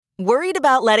Worried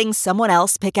about letting someone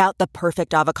else pick out the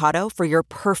perfect avocado for your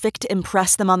perfect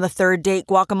impress them on the third date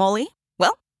guacamole?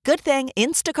 Well, good thing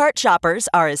Instacart shoppers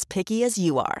are as picky as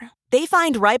you are. They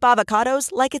find ripe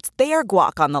avocados like it's their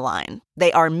guac on the line.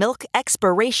 They are milk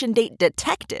expiration date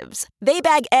detectives. They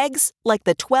bag eggs like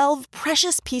the 12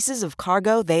 precious pieces of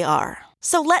cargo they are.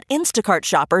 So let Instacart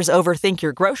shoppers overthink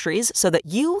your groceries so that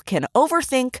you can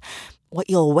overthink what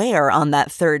you'll wear on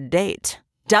that third date.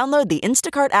 Download the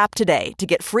Instacart app today to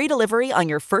get free delivery on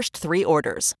your first 3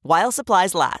 orders, while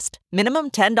supplies last.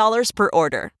 Minimum $10 per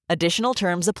order. Additional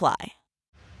terms apply.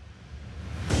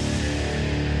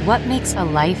 What makes a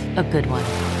life a good one?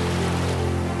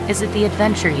 Is it the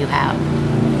adventure you have?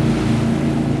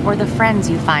 Or the friends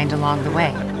you find along the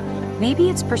way? Maybe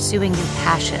it's pursuing your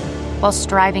passion while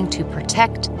striving to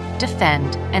protect,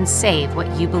 defend, and save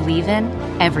what you believe in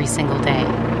every single day.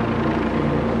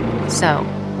 So,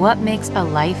 what makes a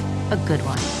life a good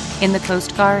one? In the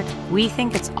Coast Guard, we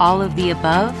think it's all of the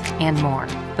above and more,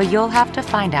 but you'll have to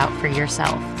find out for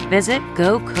yourself. Visit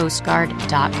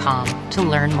gocoastguard.com to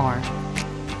learn more.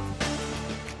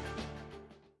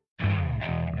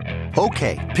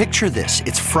 Okay, picture this.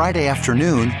 It's Friday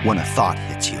afternoon when a thought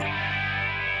hits you.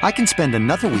 I can spend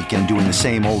another weekend doing the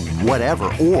same old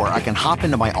whatever, or I can hop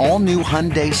into my all-new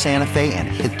Hyundai Santa Fe and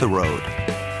hit the road.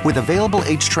 With available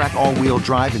H-Track all-wheel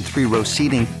drive and 3-row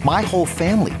seating, my whole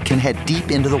family can head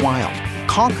deep into the wild.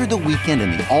 Conquer the weekend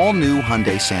in the all-new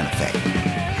Hyundai Santa Fe.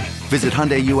 Visit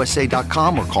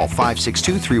HyundaiUSA.com or call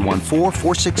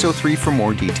 562-314-4603 for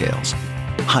more details.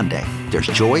 Hyundai, there's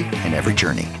joy in every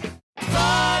journey.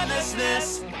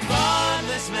 Fun-lessness,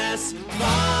 fun-lessness,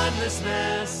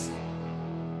 fun-lessness.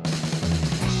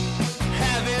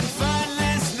 Having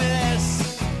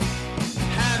fun-lessness,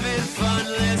 having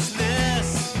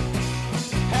fun-lessness,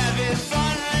 having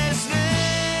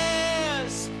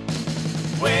fun-lessness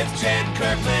with Jen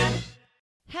Kirkman.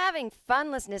 Having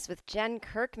funlessness with Jen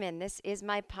Kirkman. This is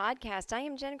my podcast. I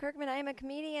am Jen Kirkman. I am a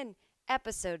comedian.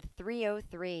 Episode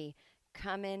 303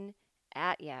 coming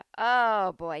at ya.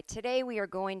 Oh boy. Today we are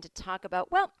going to talk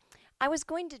about, well, I was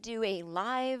going to do a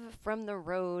live from the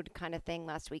road kind of thing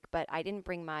last week, but I didn't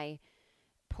bring my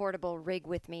portable rig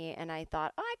with me, and I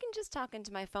thought, oh, I can just talk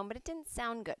into my phone, but it didn't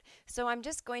sound good. So I'm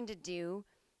just going to do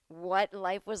what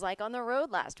life was like on the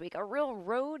road last week, a real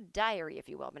road diary, if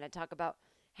you will. I'm going to talk about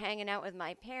hanging out with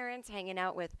my parents, hanging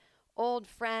out with old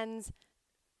friends,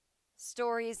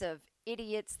 stories of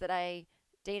idiots that I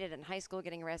dated in high school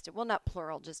getting arrested. Well, not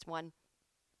plural, just one.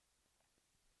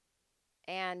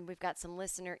 And we've got some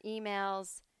listener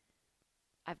emails.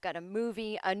 I've got a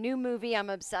new movie I'm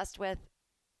obsessed with.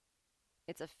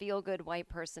 It's a feel-good white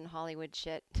person Hollywood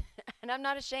shit, and I'm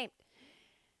not ashamed.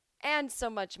 And so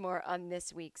much more on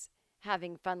this week's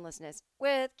Having Funlessness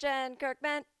with Jen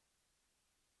Kirkman.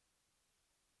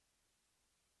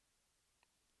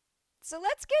 So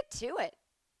let's get to it.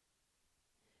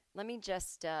 Let me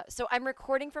just, so I'm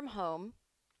recording from home.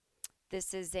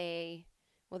 This is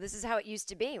how it used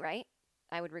to be, right?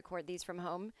 I would record these from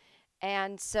home.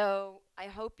 And so I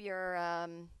hope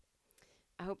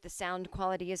I hope the sound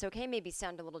quality is okay. Maybe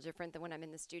sound a little different than when I'm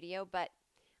in the studio, but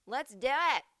let's do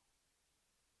it.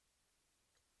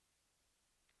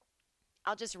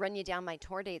 I'll just run you down my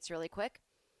tour dates really quick.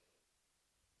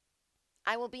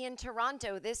 I will be in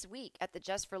Toronto this week at the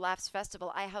Just for Laughs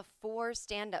Festival. I have 4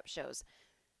 stand-up shows.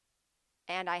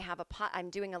 And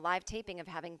I'm doing a live taping of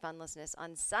Having Funlessness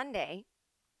on Sunday,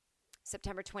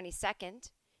 September 22nd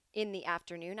in the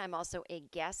afternoon. I'm also a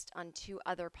guest on 2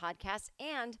 other podcasts,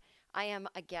 and I am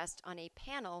a guest on a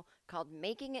panel called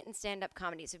Making It in Stand-Up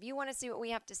Comedy. So if you want to see what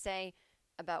we have to say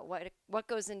about what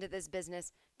goes into this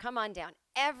business, come on down.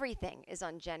 Everything is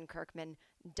on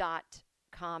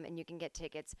jenkirkman.com, and you can get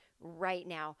tickets right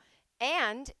now.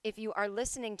 And if you are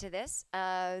listening to this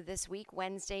this week,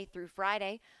 Wednesday through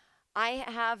Friday, I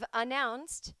have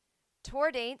announced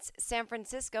tour dates. San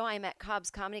Francisco, I'm at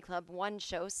Cobb's Comedy Club, 1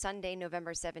 show, Sunday,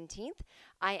 November 17th.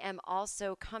 I am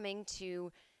also coming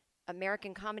to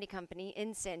American Comedy Company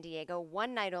in San Diego,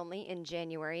 1 night only in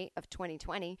January of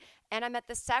 2020. And I'm at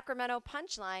the Sacramento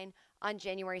Punchline on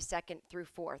January 2nd through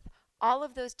 4th. All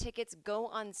of those tickets go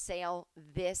on sale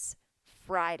this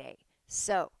Friday.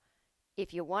 So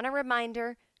if you want a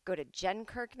reminder, go to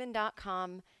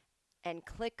jenkirkman.com and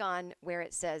click on where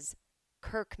it says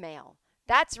Kirk Mail.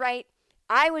 That's right.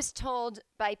 I was told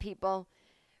by people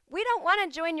We don't want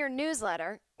to join your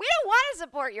newsletter. We don't want to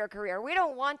support your career. We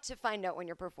don't want to find out when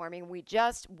you're performing. We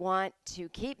just want to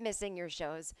keep missing your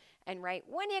shows and write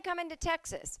when you come into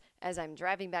Texas as I'm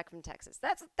driving back from Texas.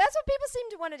 That's what people seem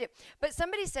to want to do. But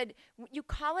somebody said, you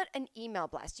call it an email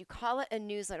blast. You call it a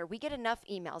newsletter. We get enough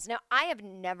emails. Now, I have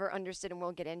never understood, and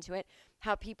we'll get into it,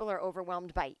 how people are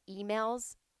overwhelmed by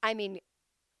emails. I mean,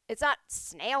 it's not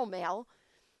snail mail.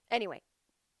 Anyway.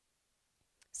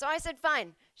 So I said,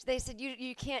 fine. They said,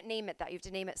 you can't name it that. You have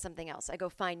to name it something else. I go,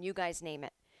 fine, you guys name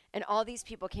it. And all these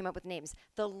people came up with names.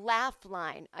 The Laugh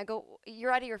Line. I go,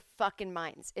 you're out of your fucking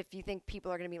minds if you think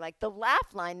people are going to be like, the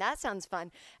Laugh Line, that sounds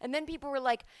fun. And then people were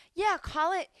like, yeah,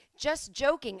 call it Just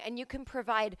Joking. And you can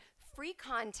provide free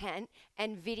content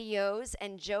and videos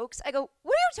and jokes. I go,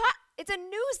 what are you talking? It's a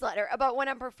newsletter about when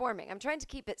I'm performing. I'm trying to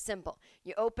keep it simple.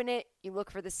 You open it, you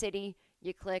look for the city,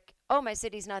 you click, oh, my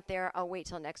city's not there. I'll wait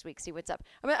till next week, see what's up.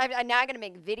 I'm now going to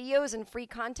make videos and free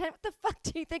content. What the fuck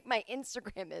do you think my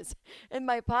Instagram is and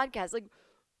my podcast?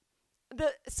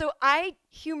 So I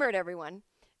humored everyone,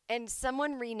 and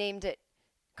someone renamed it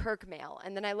Kirk Mail.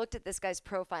 And then I looked at this guy's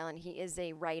profile, and he is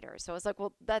a writer. So I was like,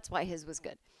 well, that's why his was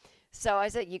good. So I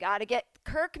said, you got to get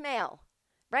Kirk Mail,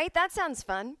 right? That sounds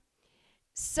fun.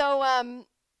 So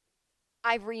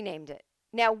I've renamed it.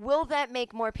 Now, will that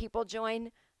make more people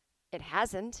join? It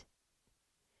hasn't.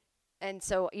 And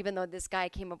so even though this guy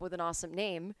came up with an awesome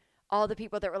name, all the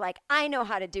people that were like, I know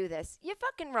how to do this, you're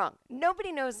fucking wrong.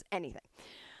 Nobody knows anything.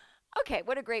 Okay,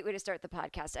 what a great way to start the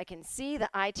podcast. I can see the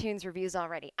iTunes reviews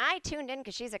already. I tuned in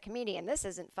because she's a comedian. This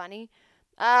isn't funny.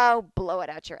 Oh, blow it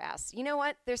out your ass. You know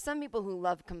what? There's some people who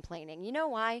love complaining. You know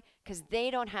why? Because they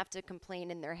don't have to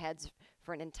complain in their heads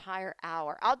for an entire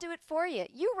hour. I'll do it for you.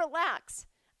 You relax.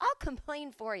 I'll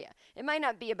complain for you. It might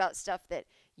not be about stuff that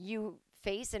you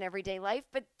face in everyday life,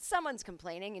 but someone's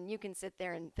complaining and you can sit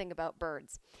there and think about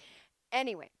birds.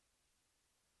 Anyway,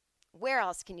 where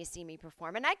else can you see me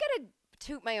perform? And I got to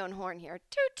toot my own horn here.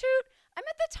 Toot, toot. I'm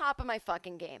at the top of my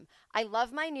fucking game. I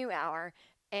love my new hour.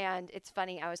 And it's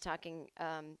funny, I was talking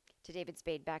to David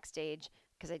Spade backstage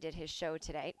because I did his show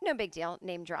today. No big deal,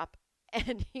 name drop.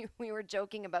 And we were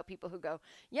joking about people who go,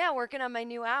 yeah, working on my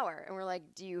new hour. And we're like,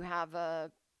 do you have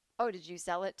did you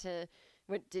sell it to,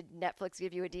 did Netflix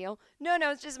give you a deal? No,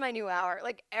 it's just my new hour.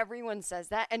 Like, everyone says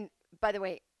that. And by the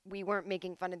way, we weren't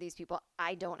making fun of these people.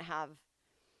 I don't have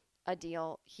a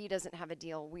deal. He doesn't have a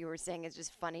deal. We were saying it's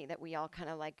just funny that we all kind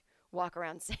of like walk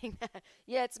around saying that.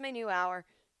 Yeah, it's my new hour.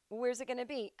 Where's it going to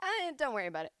be? Don't worry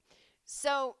about it.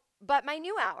 So, but my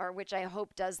new hour, which I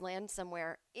hope does land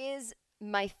somewhere, is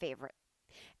my favorite.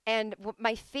 And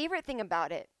my favorite thing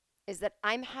about it is that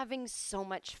I'm having so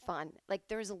much fun. Like,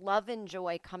 there's love and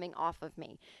joy coming off of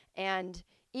me. And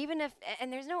even if,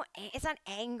 and it's not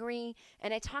angry.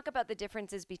 And I talk about the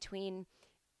differences between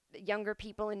younger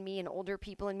people and me and older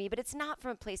people and me, but it's not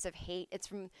from a place of hate.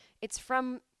 It's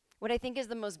from what I think is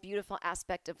the most beautiful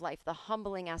aspect of life, the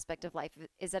humbling aspect of life,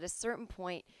 is at a certain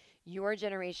point, your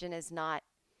generation is not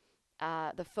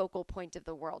the focal point of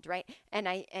the world, right?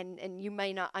 And you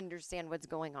may not understand what's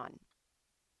going on.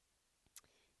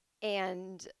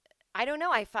 And I don't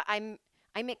know. I'm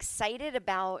excited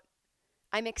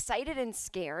and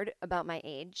scared about my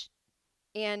age,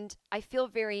 and I feel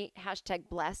very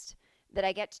 #blessed that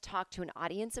I get to talk to an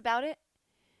audience about it.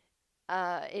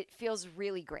 It feels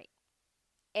really great.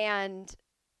 And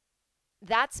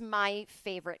that's my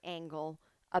favorite angle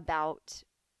about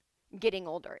getting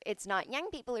older. It's not young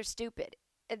people are stupid.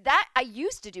 That I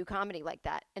used to do comedy like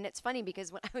that. And it's funny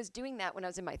because when I was doing that when I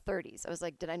was in my 30s, I was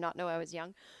like, did I not know I was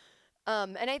young?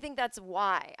 And I think that's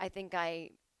why I think I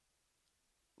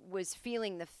was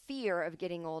feeling the fear of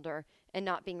getting older and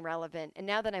not being relevant. And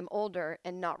now that I'm older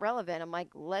and not relevant, I'm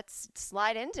like, let's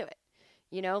slide into it.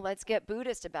 Let's get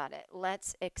Buddhist about it.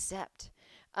 Let's accept.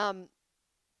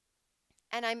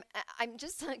 And I'm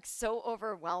just like so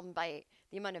overwhelmed by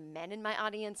the amount of men in my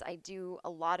audience. I do a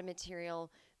lot of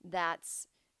material that's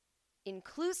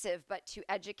inclusive, but to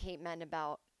educate men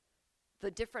about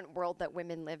the different world that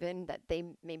women live in that they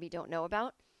maybe don't know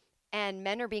about. And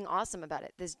men are being awesome about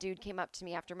it. This dude came up to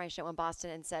me after my show in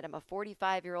Boston and said, I'm a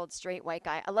 45-year-old straight white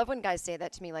guy. I love when guys say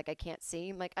that to me like I can't see.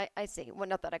 I'm like, I see. Well,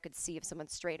 not that I could see if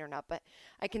someone's straight or not, but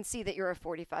I can see that you're a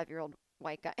 45-year-old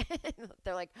white guy.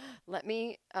 They're like, let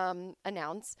me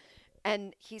announce.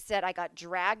 And he said, I got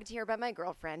dragged here by my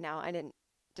girlfriend. Now,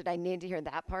 did I need to hear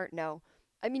that part? No.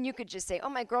 I mean, you could just say, oh,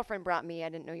 my girlfriend brought me. I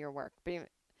didn't know your work. But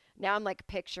now I'm like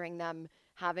picturing them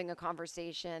having a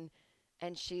conversation,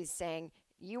 and she's saying,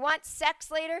 you want sex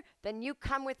later? Then you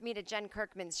come with me to Jen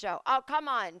Kirkman's show. Oh, come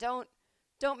on. Don't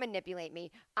Don't manipulate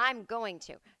me. I'm going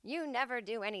to. You never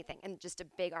do anything. And just a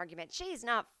big argument. She's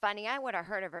not funny. I would have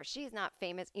heard of her. She's not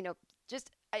famous.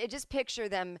 I just picture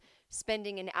them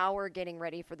spending an hour getting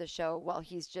ready for the show while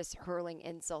he's just hurling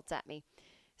insults at me.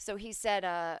 So he said,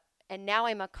 and now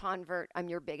I'm a convert. I'm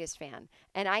your biggest fan.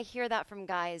 And I hear that from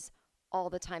guys all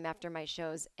the time after my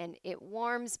shows, and it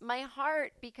warms my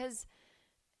heart because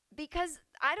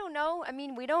I don't know. I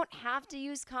mean, we don't have to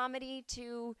use comedy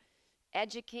to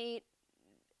educate.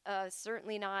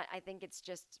 Certainly not. I think it's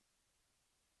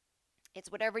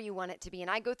whatever you want it to be.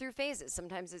 And I go through phases.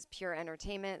 Sometimes it's pure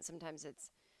entertainment. Sometimes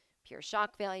it's pure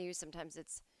shock value. Sometimes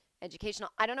it's educational.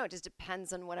 I don't know. It just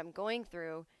depends on what I'm going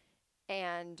through.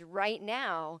 And right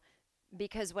now,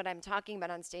 because what I'm talking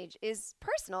about on stage is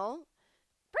personal,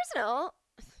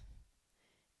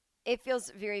 it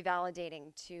feels very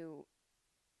validating to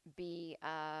be,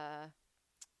 I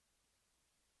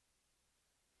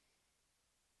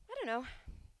don't know,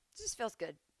 it just feels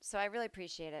good. So I really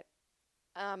appreciate it.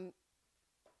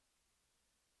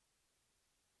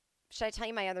 Should I tell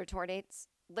you my other tour dates?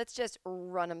 Let's just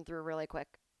run them through really quick.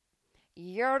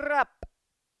 Europe.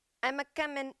 I'm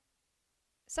a-coming.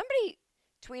 Somebody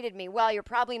tweeted me, well, you're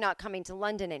probably not coming to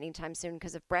London anytime soon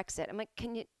because of Brexit. I'm like,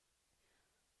 can you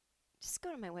just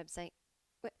go to my website?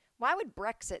 Why would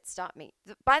Brexit stop me?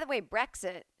 By the way,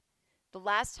 Brexit, the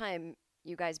last time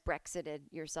you guys Brexited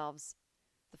yourselves,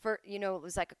 it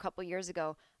was like a couple years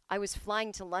ago, I was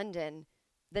flying to London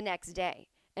the next day,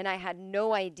 and I had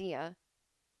no idea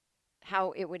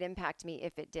how it would impact me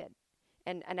if it did.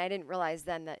 And I didn't realize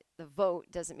then that the vote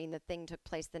doesn't mean the thing took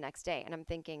place the next day. And I'm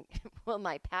thinking, will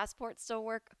my passport still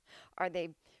work? Are they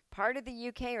part of the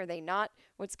UK? Are they not?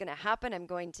 What's going to happen? I'm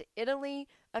going to Italy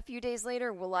a few days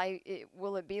later.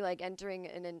 Will it be like entering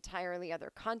an entirely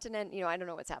other continent? I don't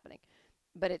know what's happening.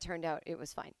 But it turned out it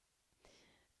was fine.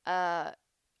 I'm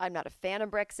not a fan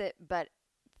of Brexit, but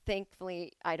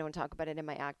thankfully I don't talk about it in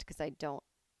my act because I'm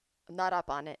not up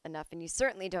on it enough. And you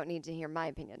certainly don't need to hear my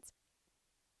opinions.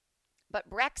 But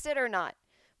Brexit or not,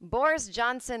 Boris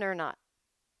Johnson or not,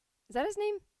 is that his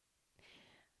name?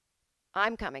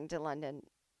 I'm coming to London.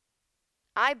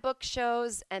 I book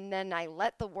shows and then I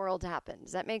let the world happen.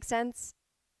 Does that make sense?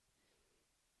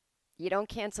 You don't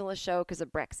cancel a show because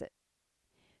of Brexit.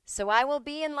 So I will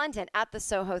be in London at the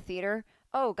Soho Theatre.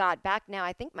 Oh, God, back now,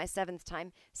 I think my 7th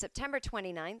time, September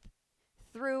 29th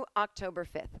through October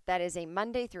 5th. That is a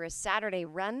Monday through a Saturday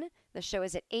run. The show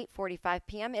is at 8:45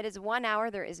 p.m. It is 1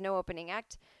 hour. There is no opening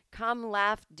act. Come,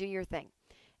 laugh, do your thing.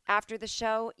 After the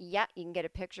show, you can get a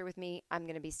picture with me. I'm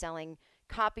going to be selling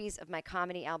copies of my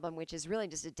comedy album, which is really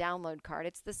just a download card.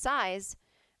 It's the size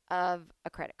of a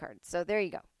credit card. So there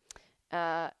you go.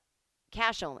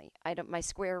 Cash only. My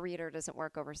Square reader doesn't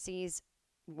work overseas.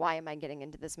 Why am I getting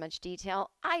into this much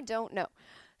detail? I don't know.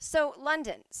 So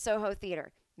London, Soho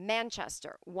Theatre.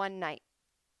 Manchester, one night.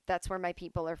 That's where my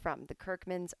people are from. The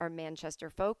Kirkmans are Manchester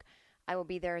folk. I will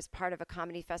be there as part of a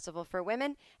comedy festival for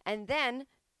women. And then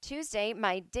Tuesday,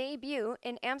 my debut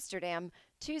in Amsterdam,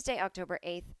 Tuesday, October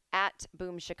 8th at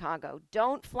Boom Chicago.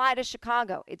 Don't fly to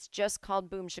Chicago. It's just called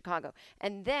Boom Chicago.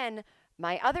 And then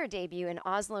my other debut in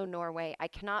Oslo, Norway. I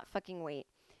cannot fucking wait.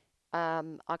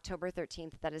 October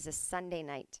 13th. That is a Sunday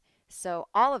night. So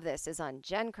all of this is on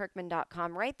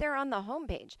jenkirkman.com right there on the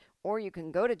homepage. Or you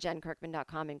can go to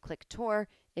jenkirkman.com and click tour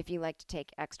if you like to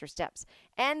take extra steps.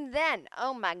 And then,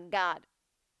 oh my God,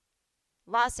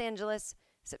 Los Angeles,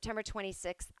 September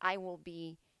 26th, I will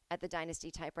be at the Dynasty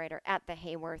Typewriter at the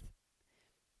Hayworth.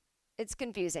 It's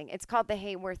confusing. It's called the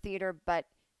Hayworth Theater, but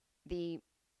the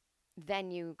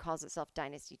venue calls itself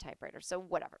Dynasty Typewriter. So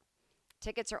whatever.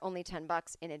 Tickets are only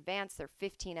 $10 in advance. They're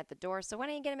 $15 at the door. So why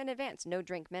don't you get them in advance? No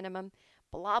drink minimum.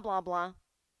 Blah, blah, blah.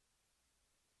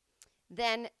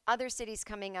 Then other cities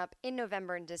coming up in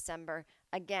November and December.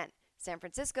 Again, San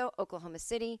Francisco, Oklahoma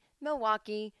City,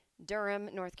 Milwaukee, Durham,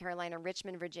 North Carolina,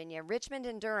 Richmond, Virginia. Richmond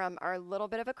and Durham are a little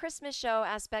bit of a Christmas show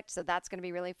aspect, so that's going to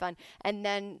be really fun. And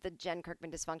then the Jen Kirkman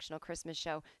Dysfunctional Christmas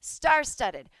Show,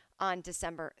 star-studded on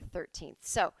December 13th.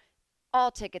 So all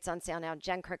tickets on sale now,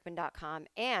 jenkirkman.com.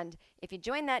 And if you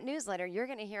join that newsletter, you're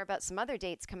going to hear about some other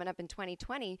dates coming up in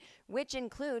 2020, which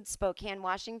include Spokane,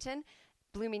 Washington,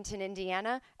 Bloomington,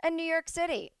 Indiana, and New York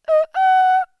City. Ooh,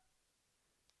 ooh.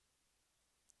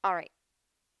 All right.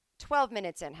 12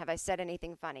 minutes in. Have I said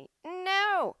anything funny?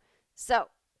 No. So,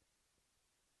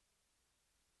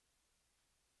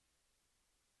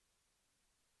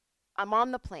 I'm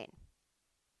on the plane.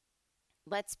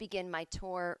 Let's begin my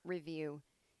tour review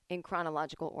in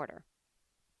chronological order.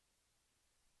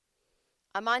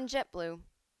 I'm on JetBlue.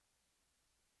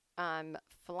 I'm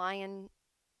flying.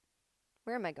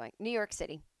 Where am I going? New York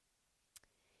City.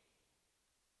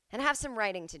 and have some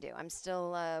writing to do. I'm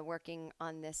still working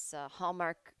on this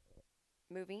Hallmark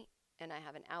movie, and I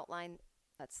have an outline.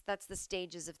 That's the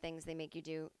stages of things they make you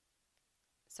do.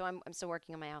 So I'm still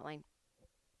working on my outline.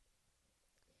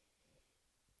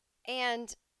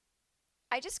 And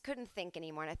I just couldn't think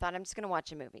anymore, and I thought I'm just going to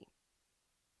watch a movie.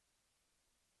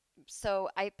 So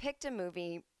I picked a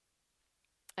movie.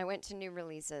 I went to New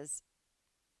Releases,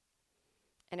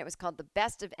 and it was called The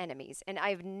Best of Enemies. And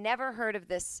I've never heard of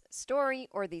this story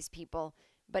or these people,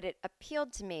 but it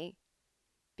appealed to me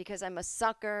because I'm a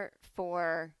sucker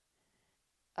for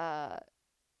a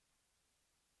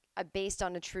based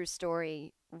on a true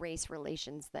story race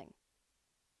relations thing.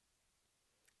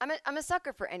 I'm a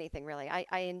sucker for anything, really.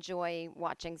 I enjoy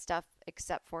watching stuff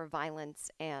except for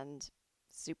violence and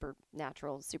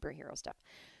supernatural superhero stuff.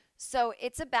 So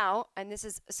it's about, and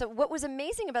so what was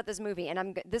amazing about this movie,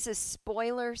 and this is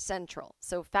spoiler central,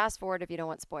 so fast forward if you don't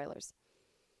want spoilers.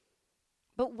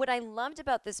 But what I loved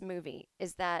about this movie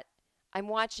is that I'm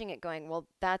watching it going, well,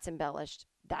 that's embellished.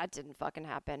 That didn't fucking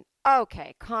happen.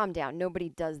 Okay, calm down. Nobody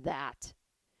does that.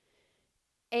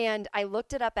 And I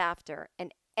looked it up after,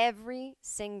 and every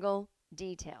single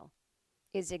detail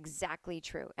is exactly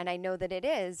true. And I know that it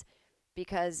is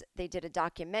because they did a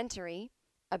documentary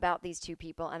about these two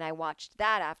people, and I watched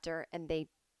that after, and they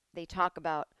talk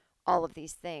about all of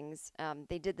these things.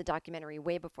 They did the documentary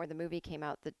way before the movie came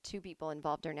out. The two people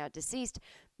involved are now deceased,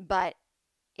 but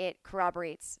it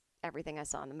corroborates everything I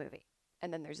saw in the movie.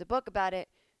 And then there's a book about it,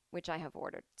 which I have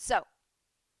ordered. So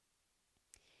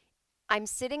I'm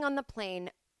sitting on the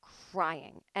plane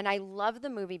crying, and I love the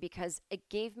movie because it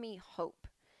gave me hope.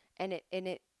 And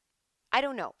it I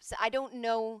don't know. So I don't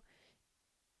know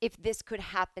if this could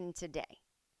happen today.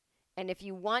 And if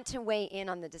you want to weigh in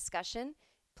on the discussion,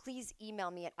 please email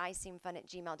me at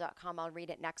iseemfun@gmail.com. I'll read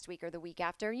it next week or the week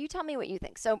after. You tell me what you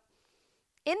think. So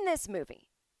in this movie,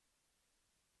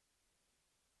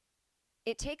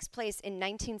 it takes place in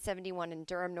 1971 in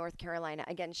Durham, North Carolina.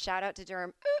 Again, shout out to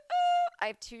Durham. I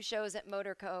have 2 shows at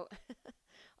Motorco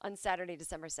on Saturday,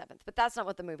 December 7th. But that's not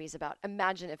what the movie's about.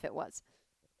 Imagine if it was.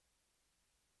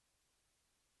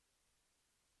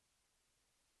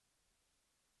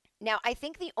 Now, I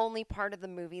think the only part of the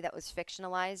movie that was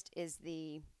fictionalized is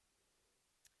the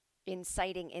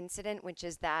inciting incident, which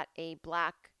is that a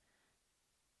black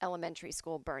elementary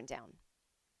school burned down.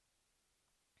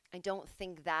 I don't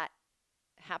think that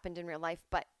happened in real life,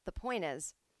 but the point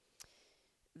is,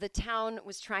 the town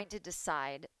was trying to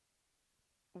decide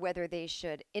whether they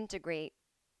should integrate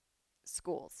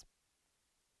schools.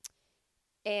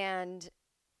 And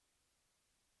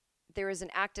there is an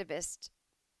activist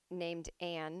named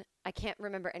Anne. I can't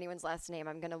remember anyone's last name.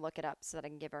 I'm going to look it up so that I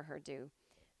can give her due.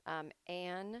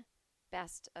 Anne,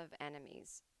 Best of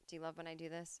Enemies. Do you love when I do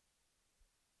this?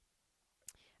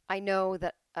 I know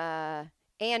that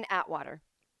Anne Atwater.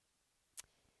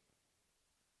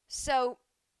 So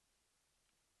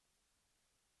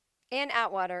Anne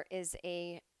Atwater is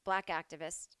a black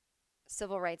activist,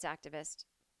 civil rights activist.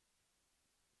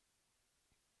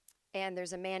 And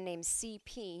there's a man named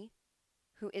CP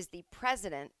who is the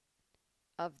president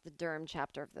of the Durham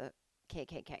chapter of the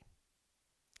KKK.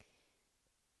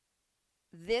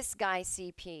 This guy,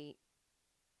 CP,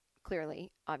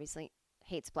 clearly, obviously,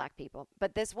 hates black people.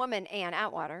 But this woman, Anne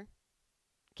Atwater,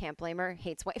 can't blame her,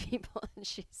 hates white people. And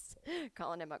she's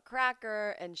calling him a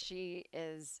cracker, and she's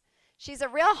a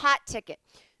real hot ticket.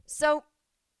 So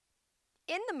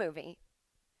in the movie,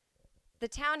 the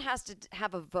town has to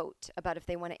have a vote about if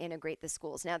they want to integrate the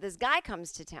schools. Now, this guy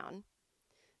comes to town,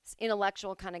 this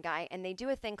intellectual kind of guy, and they do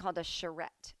a thing called a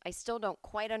charrette. I still don't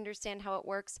quite understand how it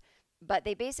works, but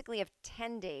they basically have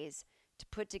 10 days to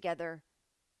put together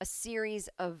a series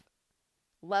of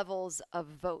levels of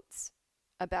votes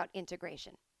about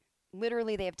integration.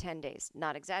 Literally, they have 10 days.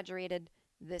 Not exaggerated.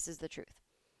 This is the truth.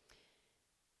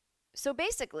 So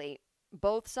basically,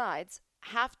 both sides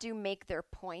have to make their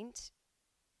point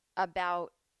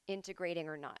about integrating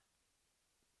or not.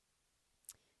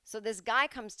 So this guy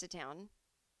comes to town,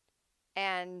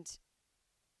 and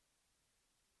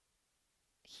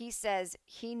he says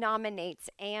he nominates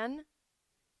Anne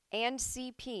and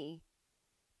CP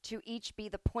to each be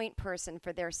the point person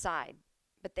for their side.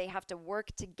 But they have to work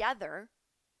together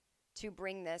to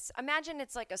bring this. Imagine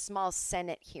it's like a small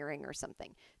Senate hearing or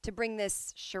something to bring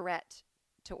this charrette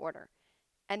to order.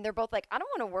 And they're both like, I don't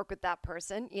want to work with that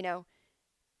person, you know.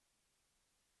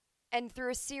 And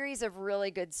through a series of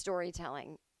really good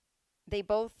storytelling, they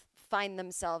both find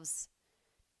themselves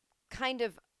kind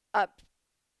of up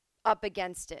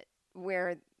against it,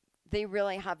 where they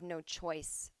really have no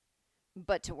choice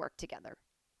but to work together.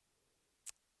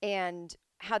 And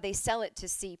how they sell it to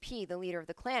CP, the leader of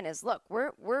the Klan, is, look,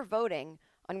 we're voting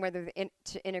on whether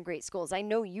to integrate schools. I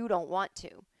know you don't want to.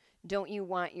 Don't you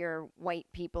want your white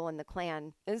people in the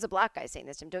Klan? This is a black guy saying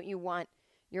this to him. Don't you want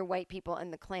your white people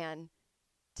in the Klan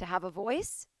to have a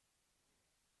voice?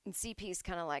 And CP's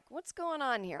kind of like, what's going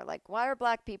on here? Like, why are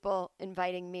black people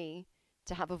inviting me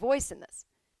to have a voice in this?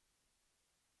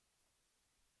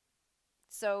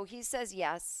 So he says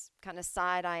yes, kind of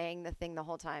side-eyeing the thing the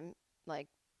whole time. Like,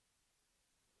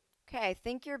 okay, I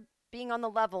think you're being on the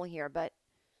level here, but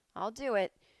I'll do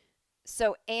it.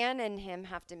 So Anne and him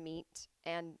have to meet,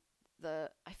 and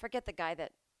I forget the guy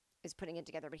that is putting it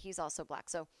together, but he's also black.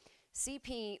 So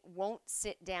CP won't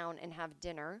sit down and have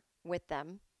dinner with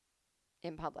them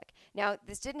in public. Now,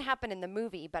 this didn't happen in the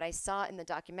movie, but I saw in the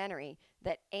documentary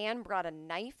that Anne brought a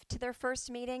knife to their first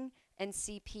meeting, and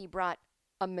CP brought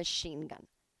a machine gun.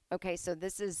 Okay, so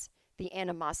this is the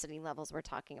animosity levels we're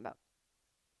talking about.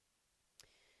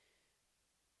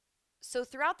 So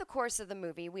throughout the course of the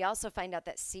movie, we also find out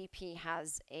that CP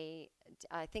has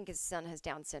I think his son has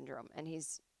Down syndrome, and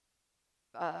he's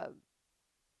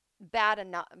bad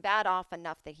off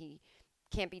enough that he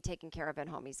can't be taken care of at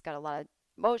home. He's got a lot of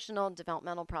emotional,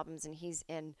 developmental problems, and he's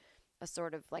in a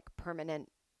sort of like permanent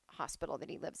hospital that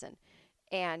he lives in.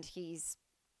 And he's,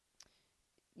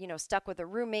 stuck with a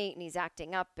roommate, and he's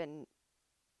acting up, and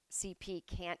CP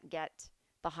can't get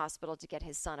the hospital to get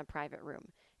his son a private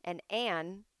room. And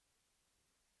Anne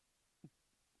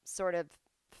sort of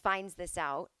finds this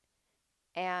out,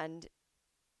 and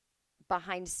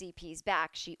behind CP's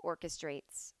back, she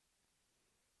orchestrates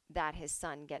that his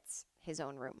son gets his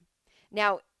own room.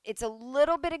 Now, it's a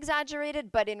little bit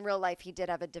exaggerated, but in real life, he did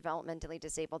have a developmentally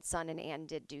disabled son, and Anne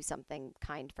did do something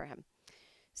kind for him.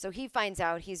 So he finds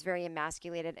out, he's very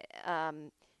emasculated,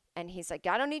 and he's like,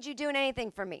 I don't need you doing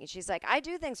anything for me. She's like, I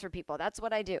do things for people. That's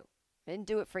what I do. I didn't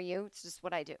do it for you. It's just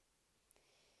what I do.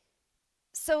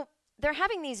 So they're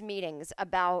having these meetings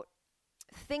about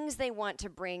things they want to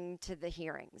bring to the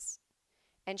hearings.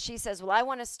 And she says, well, I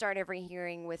want to start every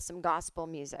hearing with some gospel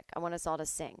music. I want us all to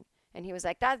sing. And he was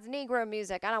like, that's Negro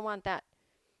music. I don't want that.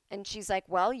 And she's like,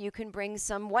 well, you can bring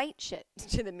some white shit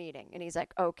to the meeting. And he's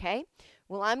like, okay,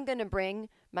 well, I'm going to bring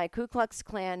my Ku Klux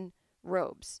Klan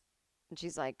robes. And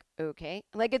she's like, okay.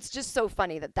 Like, it's just so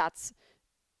funny that that's,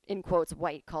 in quotes,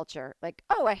 white culture. Like,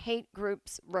 oh, I hate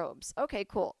groups' robes. Okay,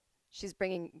 cool. She's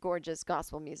bringing gorgeous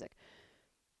gospel music.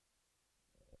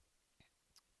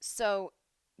 So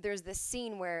there's this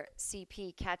scene where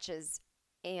CP catches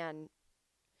Anne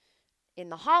in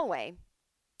the hallway,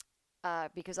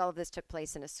 because all of this took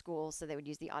place in a school, so they would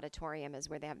use the auditorium as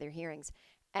where they have their hearings.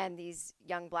 And these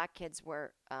young black kids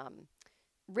were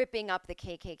ripping up the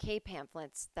KKK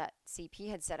pamphlets that CP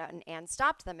had set out, and Anne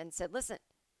stopped them and said, listen,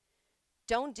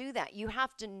 don't do that. You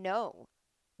have to know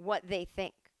what they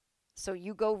think. So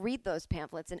you go read those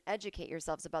pamphlets and educate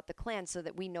yourselves about the Klan so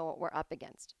that we know what we're up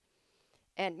against.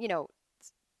 And,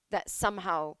 that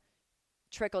somehow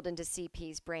trickled into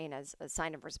CP's brain as a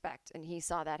sign of respect. And he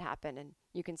saw that happen, and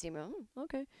you can see him,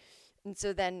 okay. And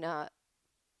so then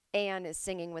Anne is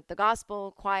singing with the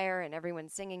gospel choir, and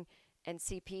everyone's singing, and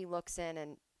CP looks in,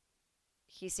 and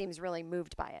he seems really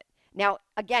moved by it. Now,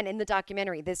 again, in the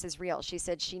documentary, this is real. She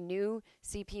said she knew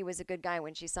CP was a good guy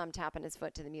when she saw him tapping his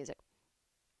foot to the music.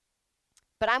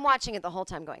 But I'm watching it the whole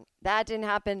time going, that didn't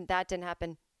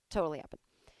happen, totally happened.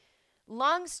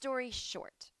 Long story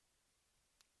short,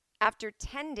 after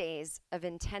 10 days of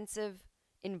intensive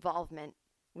involvement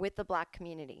with the black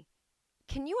community,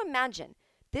 can you imagine?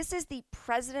 This is the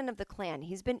president of the Klan.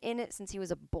 He's been in it since he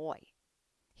was a boy.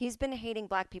 He's been hating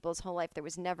black people his whole life. There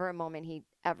was never a moment he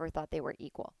ever thought they were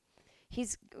equal.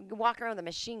 He's walking around with a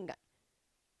machine gun.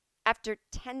 After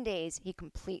 10 days, he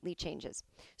completely changes.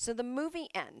 So the movie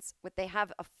ends with they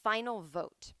have a final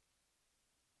vote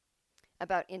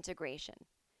about integration.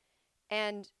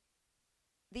 And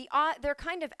they're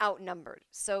kind of outnumbered.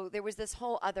 So there was this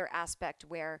whole other aspect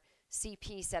where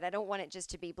CP said, I don't want it just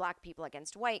to be black people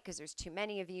against white because there's too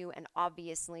many of you, and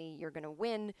obviously you're going to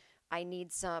win. I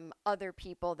need some other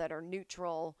people that are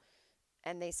neutral.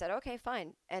 And they said, okay,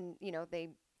 fine. And,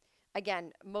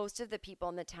 most of the people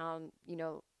in the town,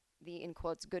 the, in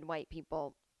quotes, good white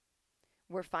people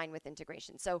were fine with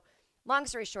integration. So long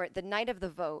story short, the night of the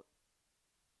vote,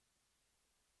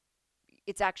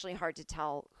 it's actually hard to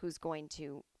tell who's going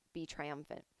to be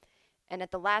triumphant. And at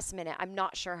the last minute, I'm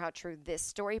not sure how true this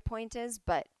story point is,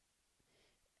 but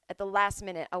at the last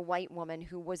minute, a white woman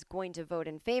who was going to vote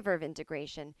in favor of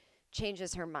integration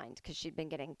changes her mind because she'd been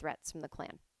getting threats from the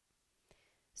Klan.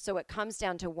 So it comes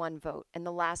down to one vote, and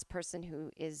the last person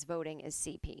who is voting is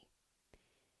CP.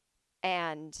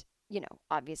 And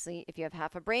obviously, if you have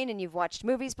half a brain and you've watched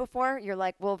movies before, you're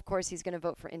like, well, of course he's going to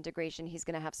vote for integration. He's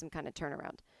going to have some kind of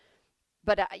turnaround.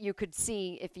 But you could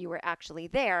see, if you were actually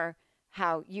there,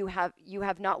 how you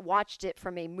have not watched it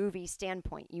from a movie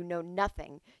standpoint. You know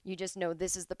nothing. You just know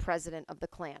this is the president of the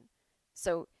Klan.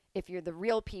 So if you're the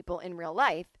real people in real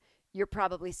life, you're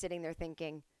probably sitting there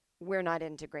thinking, we're not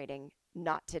integrating,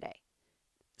 not today.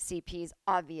 CP's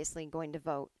obviously going to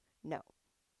vote no.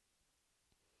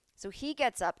 So he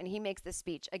gets up and he makes this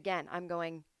speech. Again, I'm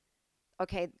going,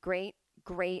 okay, great.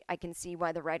 I can see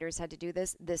why the writers had to do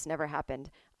this. This never happened.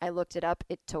 I looked it up.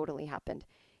 It totally happened.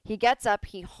 He gets up,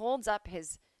 he holds up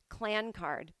his Klan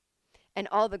card, and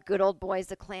all the good old boys,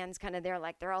 the Klan's kind of there,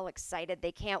 like they're all excited.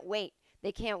 They can't wait.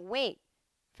 They can't wait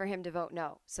for him to vote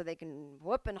no so they can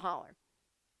whoop and holler.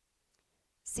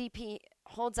 CP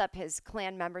holds up his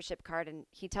Klan membership card and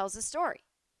he tells a story.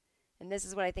 And this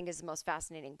is what I think is the most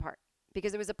fascinating part.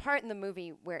 Because there was a part in the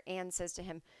movie where Anne says to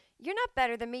him, "You're not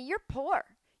better than me. You're poor.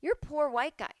 You're a poor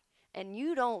white guy. And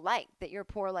you don't like that you're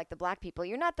poor like the black people.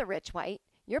 You're not the rich white.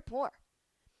 You're poor."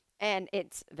 And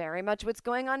it's very much what's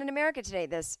going on in America today.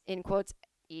 This, in quotes,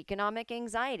 economic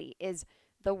anxiety is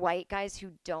the white guys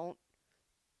who don't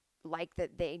like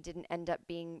that they didn't end up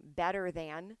being better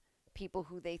than people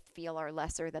who they feel are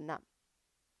lesser than them.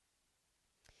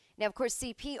 Now, of course,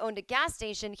 CP owned a gas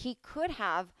station. He could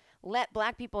have let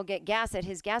black people get gas at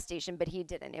his gas station, but he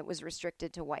didn't. It was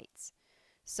restricted to whites.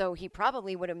 So he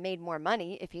probably would have made more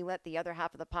money if he let the other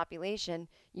half of the population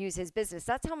use his business.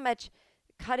 That's how much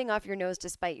cutting off your nose to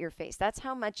spite your face. That's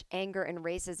how much anger and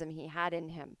racism he had in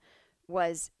him,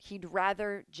 was he'd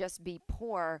rather just be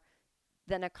poor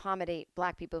than accommodate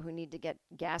black people who need to get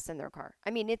gas in their car. I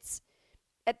mean, it's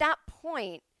at that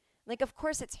point, like, of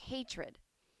course it's hatred,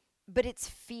 but it's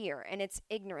fear and it's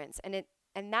ignorance.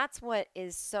 And that's what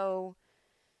is so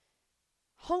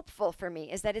hopeful for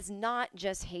me, is that it's not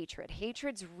just hatred.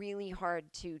 Hatred's really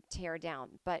hard to tear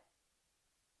down, but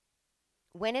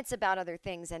when it's about other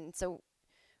things, and so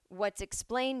what's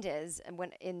explained is, and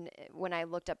when I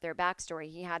looked up their backstory,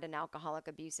 he had an alcoholic,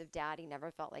 abusive dad. He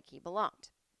never felt like he belonged.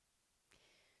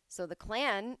 So the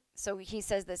Klan, so he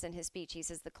says this in his speech, he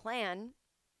says the Klan,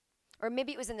 or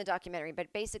maybe it was in the documentary,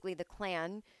 but basically the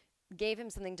Klan gave him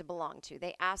something to belong to.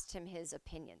 They asked him his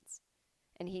opinions,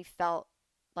 and he felt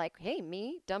like, hey,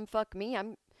 me, dumb fuck me,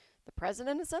 I'm the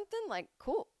president of something, like,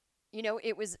 cool.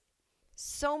 It was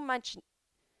so much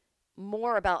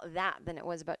more about that than it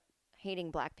was about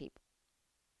hating black people.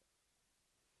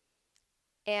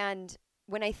 And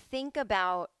when I think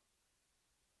about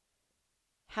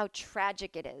how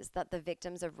tragic it is that the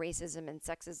victims of racism and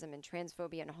sexism and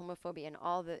transphobia and homophobia and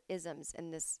all the isms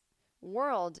in this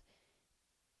world,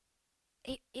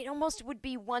 it almost would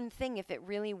be one thing if it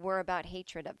really were about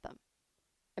hatred of them.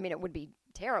 I mean, it would be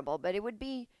terrible, but it would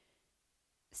be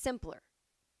simpler.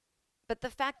 But the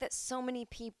fact that so many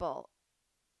people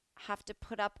have to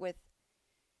put up with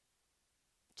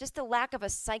just the lack of a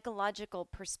psychological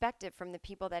perspective from the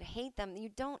people that hate them,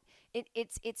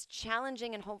 it's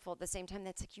challenging and hopeful at the same time.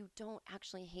 That's like, you don't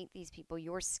actually hate these people.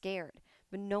 You're scared,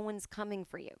 but no one's coming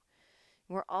for you.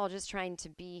 We're all just trying to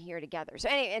be here together. So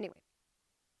anyway,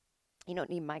 you don't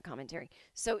need my commentary.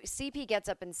 So CP gets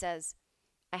up and says,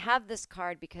 I have this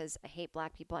card because I hate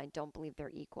black people. I don't believe they're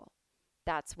equal.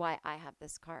 That's why I have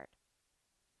this card.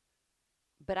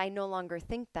 But I no longer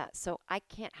think that, so I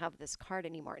can't have this card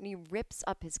anymore. And he rips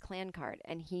up his Klan card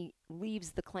and he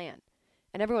leaves the Klan.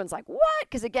 And everyone's like, what?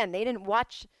 Because again, they didn't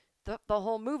watch the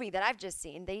whole movie that I've just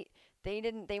seen. They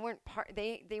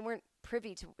weren't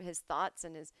privy to his thoughts,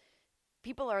 and his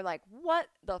people are like, what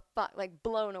the fuck? Like,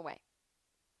 blown away.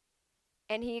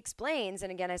 And he explains,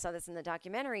 and again, I saw this in the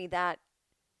documentary, that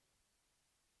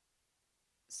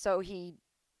so he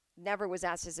never was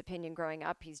asked his opinion growing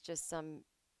up. He's just some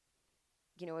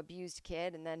abused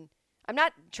kid. And then I'm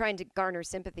not trying to garner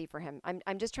sympathy for him.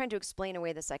 I'm just trying to explain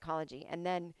away the psychology. And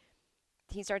then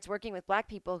he starts working with black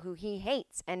people who he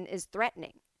hates and is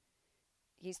threatening.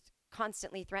 He's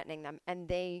constantly threatening them, and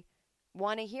they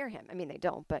want to hear him. I mean, they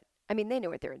don't, but I mean, they knew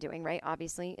what they were doing, right?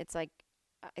 Obviously, it's like,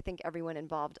 I think everyone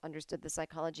involved understood the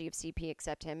psychology of CP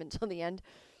except him until the end.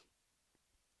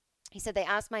 He said, they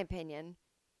asked my opinion.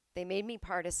 They made me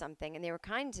part of something, and they were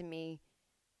kind to me.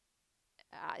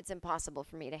 It's impossible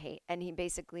for me to hate. And he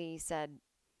basically said,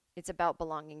 it's about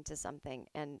belonging to something,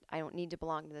 and I don't need to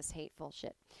belong to this hateful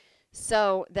shit.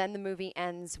 So then the movie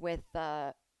ends with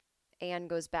Anne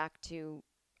goes back to,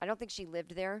 I don't think she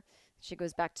lived there. She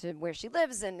goes back to where she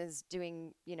lives and is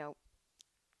doing,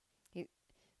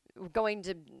 going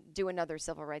to do another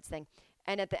civil rights thing.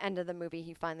 And at the end of the movie,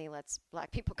 he finally lets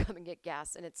black people come and get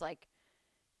gas. And it's like,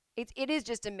 it is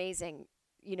just amazing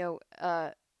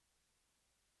it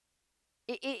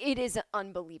is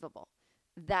unbelievable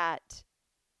that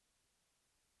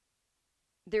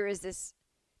there is this.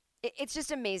 It's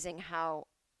just amazing how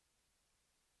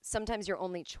sometimes your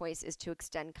only choice is to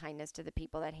extend kindness to the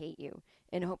people that hate you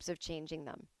in hopes of changing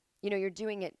them. You're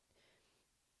doing it.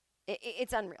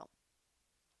 It's unreal.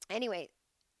 Anyway,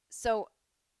 so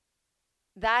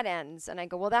that ends, and I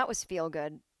go, well, that was feel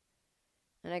good.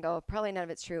 And I go, probably none of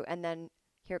it's true. And then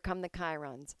here come the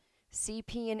chyrons.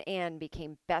 CP and Ann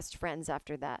became best friends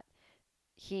after that.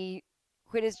 He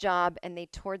quit his job, and they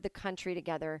toured the country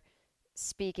together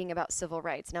speaking about civil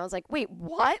rights. And I was like, wait,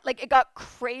 what? Like, it got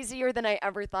crazier than I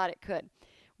ever thought it could.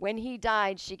 When he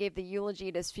died, she gave the eulogy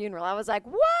at his funeral. I was like,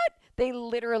 what? They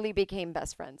literally became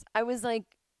best friends. I was like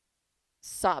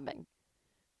sobbing.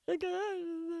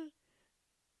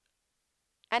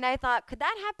 And I thought, could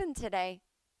that happen today?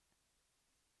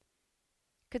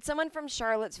 Could someone from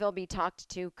Charlottesville be talked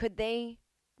to? Could they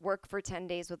work for 10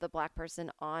 days with a black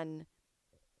person on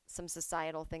some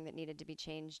societal thing that needed to be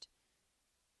changed?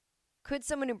 Could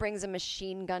someone who brings a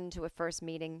machine gun to a first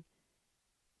meeting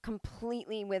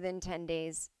completely within 10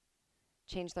 days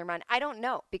change their mind? I don't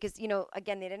know, because,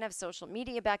 again, they didn't have social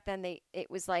media back then. It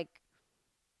was like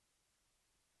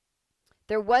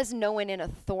there was no one in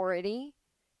authority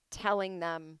telling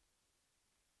them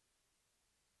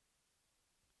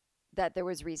that there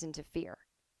was reason to fear.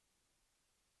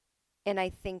 And I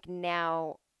think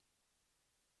now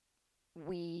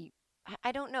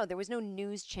I don't know, there was no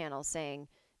news channel saying,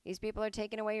 these people are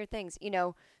taking away your things.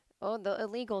 Oh, the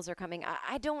illegals are coming.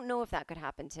 I don't know if that could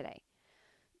happen today.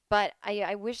 But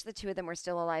I wish the two of them were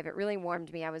still alive. It really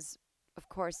warmed me. I was, of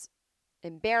course,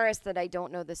 embarrassed that I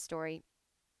don't know this story.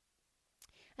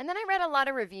 And then I read a lot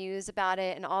of reviews about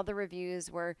it, and all the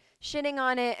reviews were shitting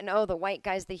on it, and, oh, the white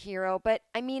guy's the hero. But,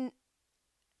 I mean,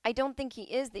 I don't think he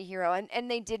is the hero.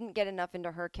 And they didn't get enough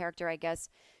into her character, I guess.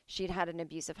 She'd had an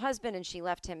abusive husband, and she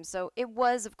left him. So it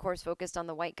was, of course, focused on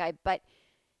the white guy. But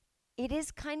it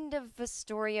is kind of a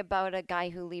story about a guy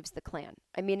who leaves the Klan.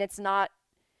 I mean, it's not,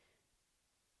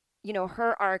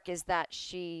 her arc is that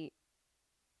she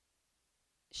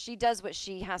does what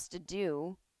she has to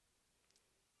do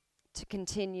to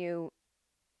continue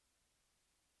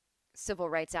civil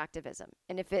rights activism.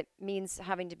 And if it means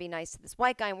having to be nice to this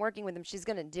white guy and working with him, she's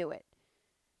going to do it.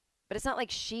 But it's not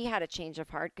like she had a change of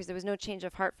heart, because there was no change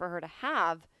of heart for her to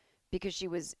have because she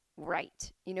was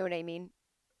right. You know what I mean?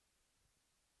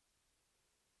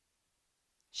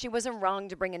 She wasn't wrong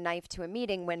to bring a knife to a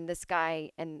meeting when this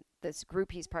guy and this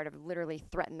group he's part of literally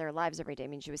threatened their lives every day. I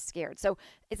mean, she was scared. So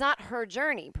it's not her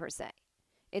journey per se.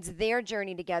 It's their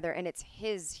journey together, and it's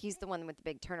he's the one with the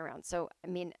big turnaround. So, I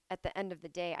mean, at the end of the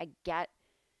day, I get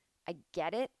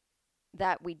it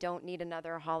that we don't need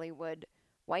another Hollywood.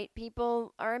 White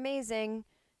people are amazing.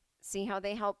 See how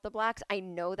they help the blacks. I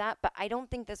know that, but I don't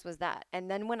think this was that. And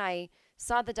then when I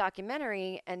saw the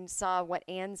documentary and saw what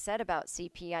Ann said about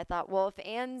CP, I thought, well, if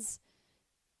Ann's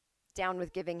down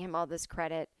with giving him all this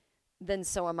credit, then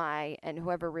so am I. And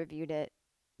whoever reviewed it,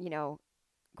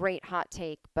 great hot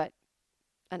take, but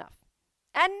enough.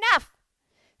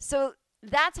 So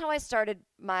that's how I started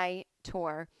my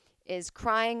tour, is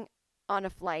crying on a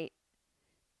flight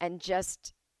and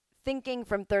just thinking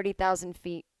from 30,000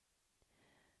 feet,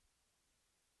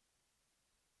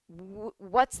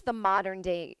 what's the modern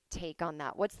day take on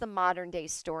that? What's the modern day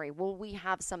story? Will we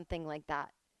have something like that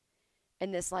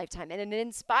in this lifetime? And it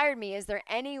inspired me. Is there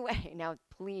any way, now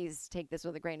please take this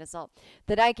with a grain of salt,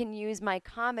 that I can use my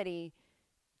comedy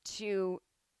to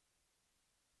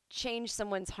change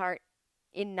someone's heart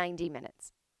in 90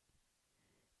 minutes?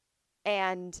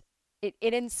 And it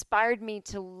inspired me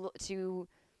to,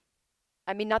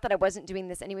 I mean, not that I wasn't doing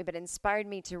this anyway, but it inspired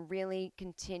me to really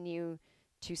continue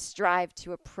to strive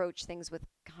to approach things with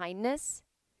kindness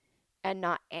and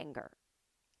not anger,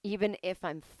 even if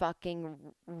I'm fucking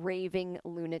raving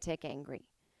lunatic angry.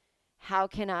 How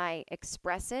can I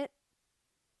express it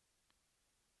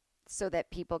so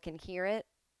that people can hear it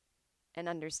and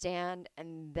understand?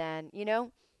 And then,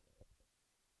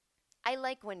 I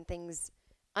like when things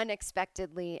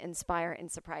unexpectedly inspire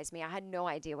and surprise me. I had no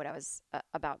idea what I was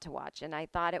about to watch, and I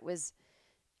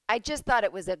just thought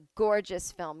it was a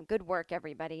gorgeous film. Good work,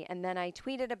 everybody. And then I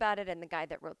tweeted about it, and the guy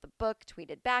that wrote the book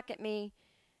tweeted back at me.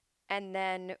 And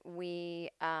then we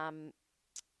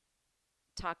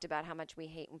talked about how much we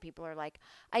hate when people are like,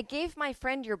 I gave my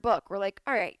friend your book. We're like,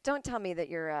 all right, don't tell me that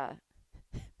you're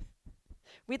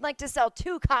we'd like to sell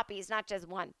 2 copies, not just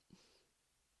 1.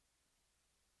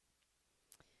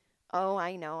 Oh,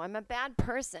 I know. I'm a bad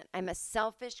person. I'm a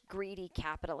selfish, greedy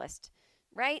capitalist,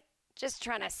 right? Just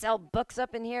trying to sell books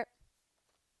up in here.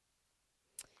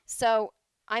 So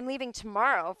I'm leaving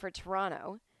tomorrow for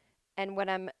Toronto. And what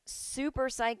I'm super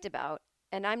psyched about,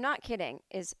 and I'm not kidding,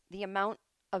 is the amount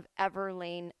of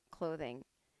Everlane clothing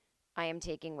I am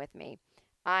taking with me.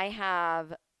 I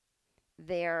have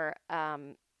their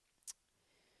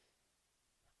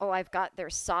I've got their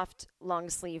soft long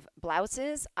sleeve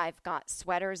blouses. I've got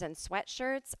sweaters and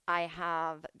sweatshirts. I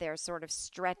have their sort of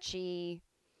stretchy,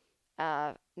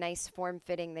 nice form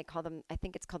fitting. They call them, I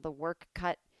think it's called the work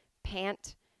cut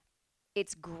pant.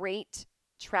 It's great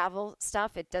travel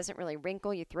stuff. It doesn't really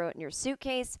wrinkle. You throw it in your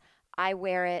suitcase. I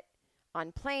wear it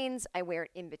on planes. I wear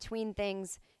it in between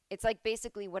things. It's like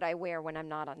basically what I wear when I'm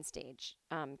not on stage.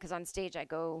 Because on stage I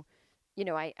go,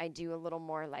 I do a little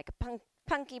more like a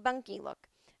punky bunky look.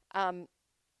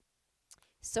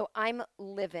 So I'm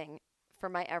living for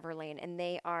my Everlane, and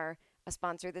they are a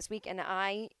sponsor this week, and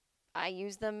I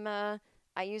use them. I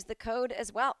use the code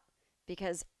as well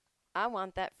because I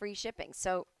want that free shipping.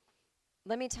 So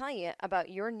let me tell you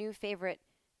about your new favorite,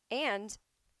 and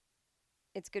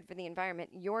it's good for the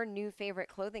environment. Your new favorite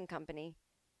clothing company,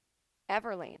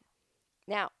 Everlane.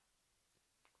 Now,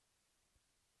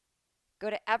 go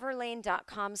to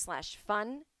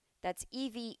everlane.com/fun. That's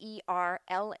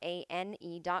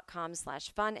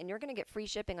EVERLANE.com/fun, and you're going to get free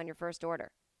shipping on your first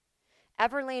order.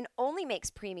 Everlane only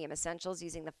makes premium essentials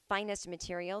using the finest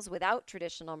materials without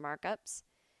traditional markups.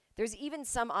 There's even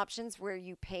some options where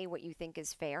you pay what you think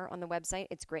is fair on the website.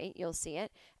 It's great. You'll see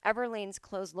it. Everlane's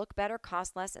clothes look better,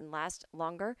 cost less, and last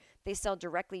longer. They sell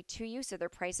directly to you, so their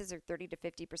prices are 30 to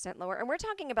 50% lower. And we're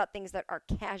talking about things that are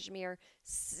cashmere,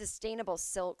 sustainable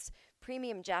silks,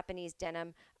 premium Japanese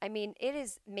denim. I mean, it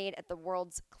is made at the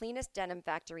world's cleanest denim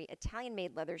factory,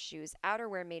 Italian-made leather shoes,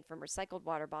 outerwear made from recycled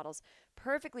water bottles,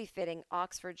 perfectly fitting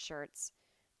Oxford shirts.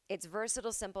 It's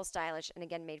versatile, simple, stylish, and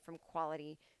again, made from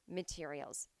quality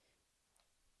materials.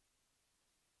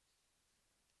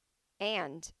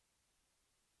 And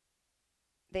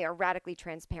they are radically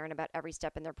transparent about every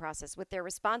step in their process. With their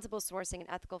responsible sourcing and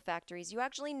ethical factories, you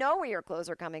actually know where your clothes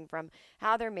are coming from,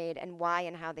 how they're made, and why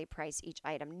and how they price each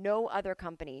item. No other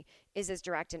company is as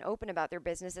direct and open about their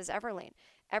business as Everlane.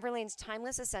 Everlane's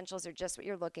timeless essentials are just what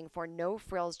you're looking for. No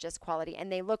frills, just quality.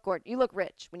 And they look gorgeous. You look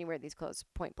rich when you wear these clothes,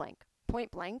 point blank.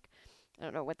 Point blank? I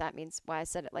don't know what that means, why I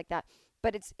said it like that.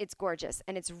 But it's gorgeous,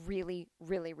 and it's really,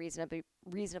 really reasonably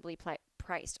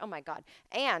priced. Oh, my God.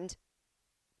 And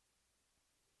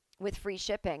with free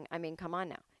shipping, I mean, come on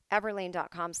now.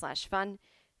 Everlane.com/fun.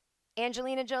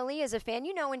 Angelina Jolie is a fan.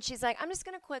 You know, when she's like, I'm just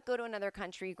going to go to another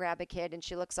country, grab a kid, and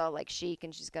she looks all like chic,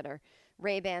 and she's got her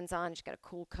Ray-Bans on. She's got a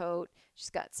cool coat. She's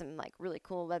got some like really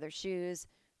cool leather shoes.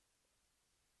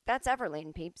 That's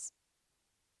Everlane, peeps.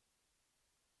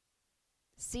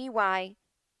 See why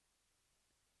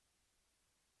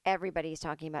everybody's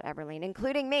talking about Everlane,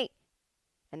 including me.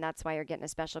 And that's why you're getting a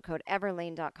special code,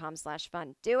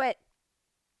 everlane.com/fun. Do it.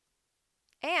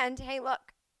 And hey,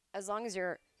 look, as long as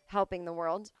you're helping the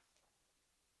world,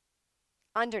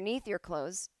 underneath your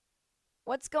clothes,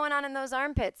 what's going on in those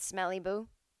armpits, smelly boo?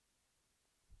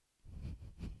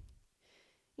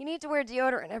 You need to wear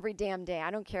deodorant every damn day. I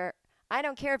don't care. I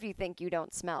don't care if you think you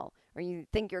don't smell or you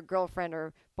think your girlfriend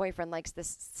or boyfriend likes the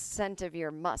scent of your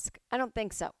musk. I don't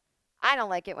think so. I don't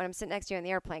like it when I'm sitting next to you on the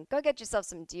airplane. Go get yourself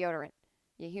some deodorant,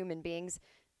 you human beings.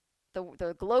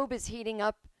 The globe is heating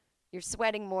up. You're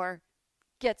sweating more.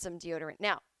 Get some deodorant.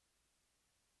 Now,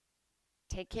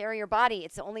 take care of your body.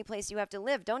 It's the only place you have to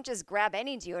live. Don't just grab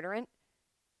any deodorant.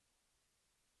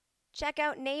 Check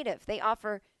out Native. They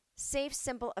offer safe,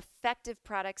 simple, effective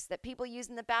products that people use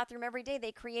in the bathroom every day.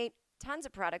 They create tons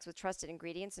of products with trusted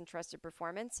ingredients and trusted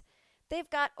performance. They've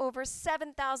got over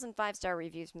 7,000 five-star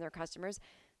reviews from their customers.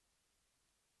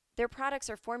 Their products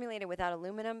are formulated without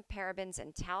aluminum, parabens,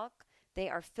 and talc. They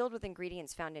are filled with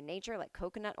ingredients found in nature like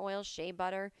coconut oil, shea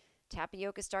butter,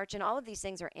 tapioca starch, and all of these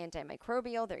things are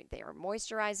antimicrobial. They are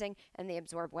moisturizing, and they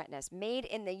absorb wetness. Made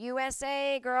in the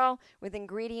USA, girl, with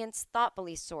ingredients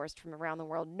thoughtfully sourced from around the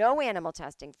world. No animal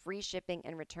testing, free shipping,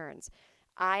 and returns.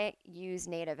 I use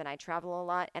Native, and I travel a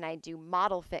lot, and I do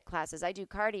model fit classes. I do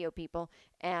cardio, people,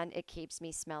 and it keeps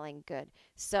me smelling good.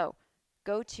 So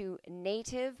go to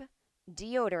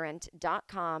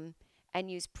nativedeodorant.com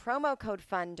and use promo code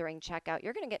FUN during checkout.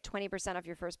 You're going to get 20% off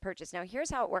your first purchase. Now,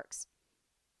 here's how it works.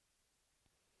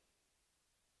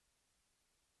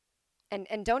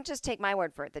 And don't just take my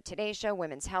word for it. The Today Show,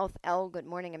 Women's Health, Elle, Good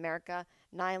Morning America,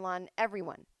 Nylon,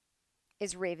 everyone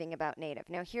is raving about Native.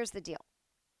 Now, here's the deal.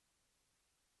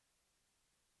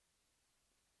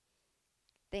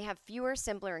 They have fewer,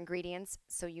 simpler ingredients,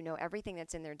 so you know everything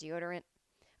that's in their deodorant.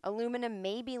 Aluminum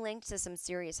may be linked to some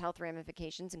serious health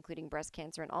ramifications, including breast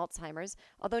cancer and Alzheimer's.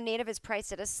 Although Native is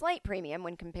priced at a slight premium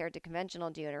when compared to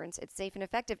conventional deodorants, it's safe and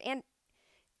effective. And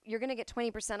you're going to get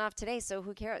 20% off today, so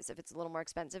who cares if it's a little more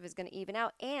expensive? It's going to even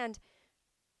out. And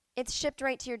it's shipped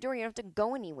right to your door. You don't have to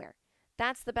go anywhere.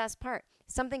 That's the best part.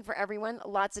 Something for everyone,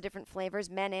 lots of different flavors,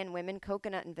 men and women,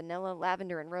 coconut and vanilla,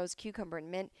 lavender and rose, cucumber and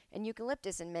mint, and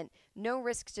eucalyptus and mint. No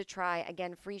risk to try.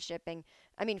 Again, free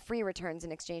returns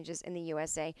and exchanges in the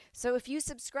USA. So if you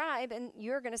subscribe, and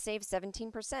you're going to save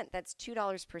 17%, that's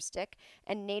 $2 per stick,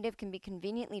 and Native can be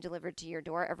conveniently delivered to your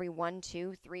door every 1,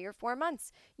 2, 3, or 4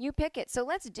 months. You pick it. So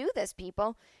let's do this,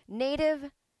 people.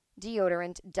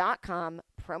 NativeDeodorant.com,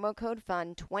 promo code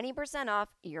FUN, 20%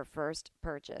 off your first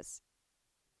purchase.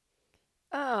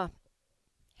 Oh,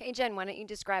 hey, Jen, why don't you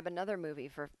describe another movie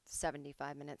for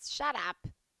 75 minutes? Shut up.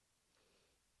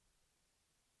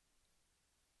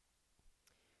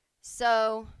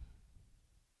 So,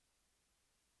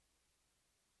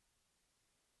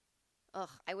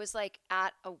 I was like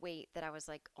at a weight that I was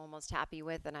like almost happy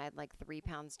with, and I had like 3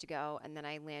 pounds to go, and then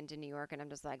I land in New York, and I'm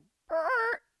just like,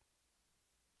 Brr!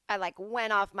 I like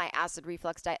went off my acid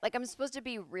reflux diet. Like, I'm supposed to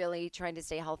be really trying to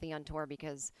stay healthy on tour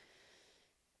because,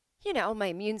 you know, my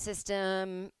immune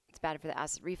system, it's bad for the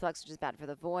acid reflux, which is bad for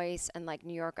the voice. And like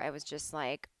New York, I was just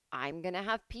like, I'm going to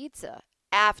have pizza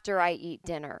after I eat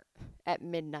dinner at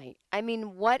midnight. I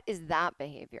mean, what is that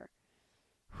behavior?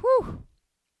 Whew.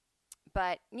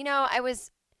 But, you know,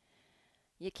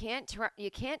 you can't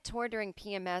tour during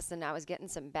PMS, and I was getting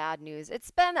some bad news. It's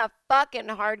been a fucking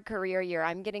hard career year.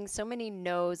 I'm getting so many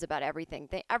no's about everything.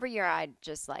 Every year I'd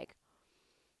just like,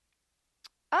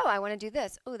 oh, I want to do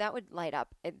this. Oh, that would light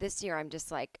up. This year, I'm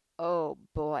just like, oh,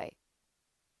 boy.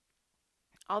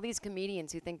 All these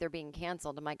comedians who think they're being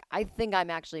canceled, I'm like, I think I'm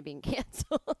actually being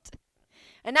canceled.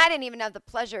 And I didn't even have the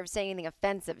pleasure of saying anything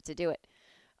offensive to do it.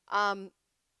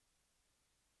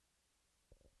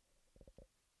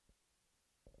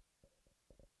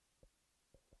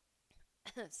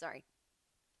 Sorry.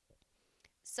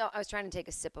 So I was trying to take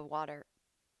a sip of water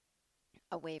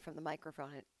away from the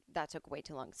microphone, and that took way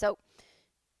too long.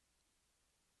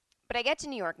 But I get to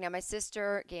New York. Now, my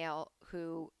sister, Gail,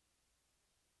 who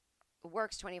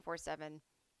works 24/7,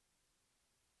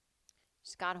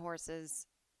 she's got horses.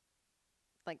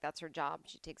 Like, that's her job.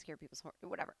 She takes care of people's horses,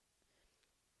 whatever.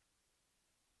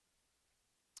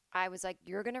 I was like,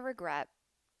 you're going to regret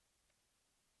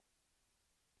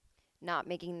not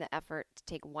making the effort to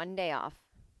take one day off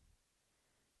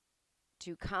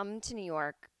to come to New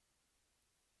York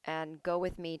and go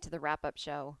with me to the wrap-up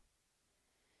show,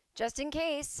 just in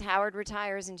case Howard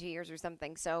retires in 2 years or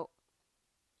something. So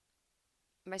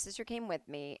my sister came with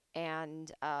me,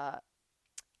 and I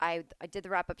did the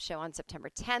wrap-up show on September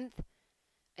 10th.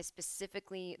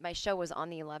 My show was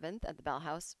on the 11th at the Bell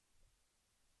House.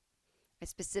 I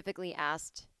specifically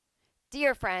asked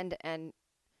dear friend, and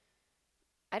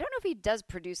I don't know if he does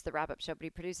produce the wrap-up show, but he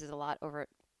produces a lot over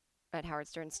at Howard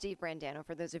Stern. Steve Brandano,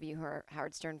 for those of you who are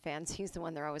Howard Stern fans, he's the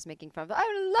one they're always making fun of.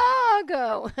 I'm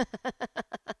Lago!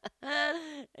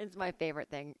 It's my favorite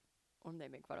thing when they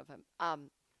make fun of him.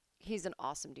 He's an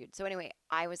awesome dude. So anyway,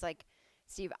 I was like,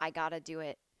 Steve, I got to do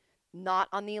it not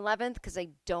on the 11th because I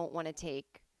don't want to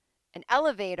take an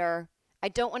elevator. I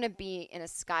don't want to be in a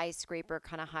skyscraper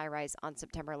kind of high rise on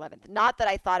September 11th. Not that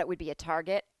I thought it would be a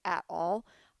target at all.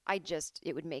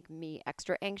 It would make me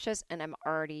extra anxious, and I'm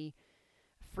already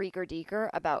freaker-deaker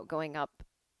about going up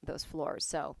those floors.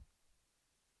 So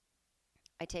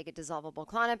I take a dissolvable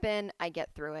Klonopin, I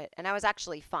get through it, and I was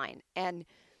actually fine. And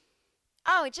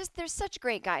there's such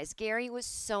great guys. Gary was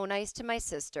so nice to my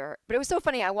sister, but it was so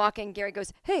funny. I walk in, Gary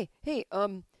goes, hey, you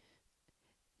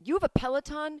have a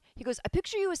Peloton? He goes, I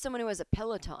picture you as someone who has a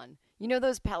Peloton. You know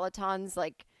those Pelotons,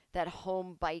 like that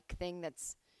home bike thing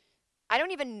I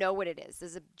don't even know what it is.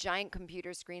 There's a giant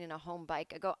computer screen and a home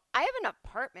bike. I go, I have an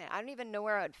apartment. I don't even know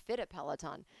where I would fit a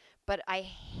Peloton. But I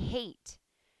hate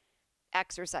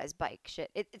exercise bike shit.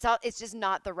 It's just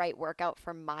not the right workout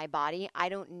for my body. I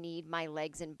don't need my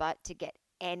legs and butt to get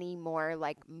any more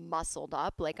like muscled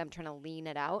up. Like I'm trying to lean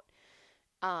it out.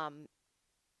 I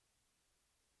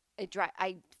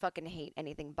fucking hate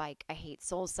anything bike. I hate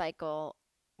SoulCycle.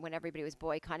 When everybody was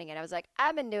boycotting it, I was like,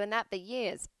 I've been doing that for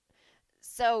years.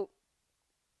 So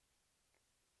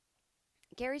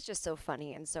Gary's just so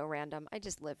funny and so random. I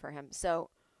just live for him.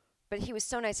 But he was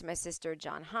so nice to my sister,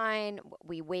 John Hine.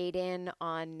 We weighed in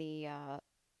on the, I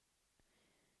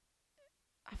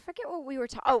forget what we were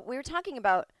talking. We were talking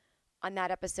about on that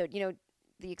episode,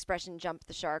 the expression jump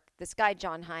the shark. This guy,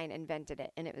 John Hine, invented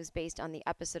it. And it was based on the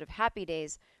episode of Happy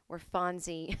Days where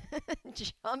Fonzie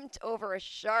jumped over a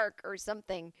shark or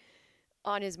something.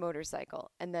 on his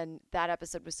motorcycle. And then that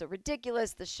episode was so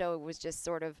ridiculous. The show was just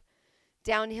sort of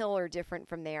downhill or different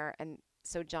from there. And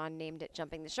so John named it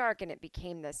Jumping the Shark, and it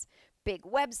became this big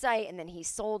website. And then he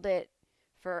sold it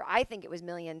for, I think it was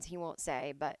millions. He won't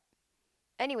say, but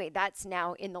anyway, that's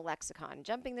now in the lexicon.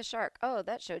 Jumping the Shark. Oh,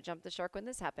 that show jumped the shark when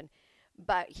this happened.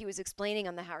 But he was explaining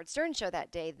on the Howard Stern show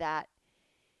that day that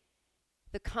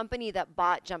the company that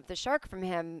bought Jump the Shark from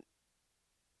him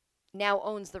now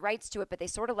owns the rights to it, but they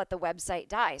sort of let the website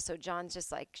die. So John's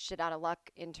just like shit out of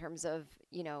luck in terms of,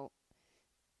 you know,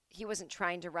 he wasn't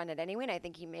trying to run it anyway, and I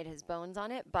think he made his bones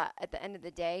on it. But at the end of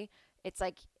the day, it's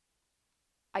like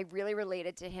I really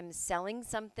related to him selling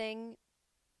something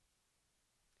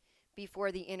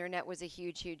before the internet was a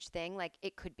huge, huge thing. Like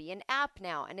it could be an app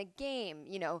now and a game,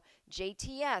 you know,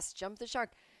 JTS, Jump the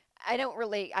Shark. I don't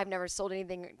relate. I've never sold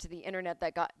anything to the internet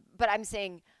that got, but I'm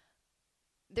saying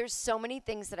there's so many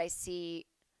things that I see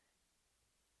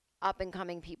up and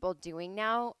coming people doing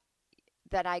now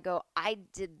that I go, I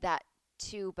did that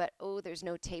too, but oh, there's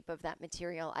no tape of that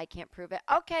material. I can't prove it.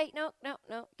 Okay, no.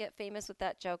 Get famous with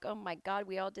that joke. Oh my God,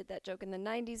 we all did that joke in the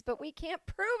 90s, but we can't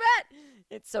prove it.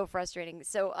 It's so frustrating.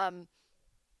 So,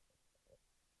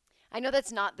 I know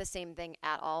that's not the same thing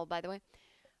at all, by the way,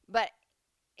 but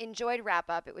enjoyed Wrap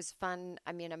Up. It was fun.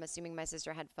 I mean, I'm assuming my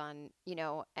sister had fun, you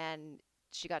know, and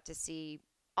she got to see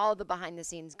all the behind the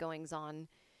scenes goings on.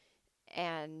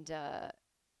 And,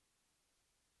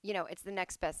 you know, it's the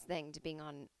next best thing to being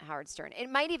on Howard Stern. It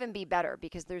might even be better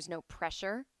because there's no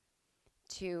pressure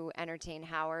to entertain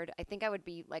Howard. I think I would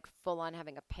be like full on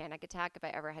having a panic attack if I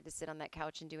ever had to sit on that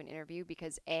couch and do an interview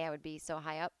because A, I would be so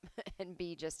high up and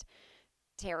B, just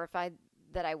terrified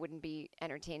that I wouldn't be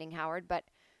entertaining Howard. But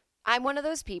I'm one of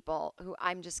those people who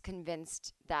I'm just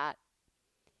convinced that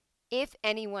if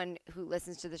anyone who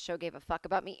listens to the show gave a fuck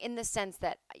about me, in the sense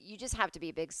that you just have to be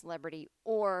a big celebrity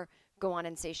or go on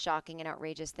and say shocking and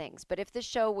outrageous things. But if the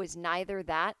show was neither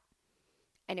that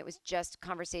and it was just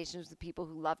conversations with people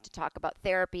who love to talk about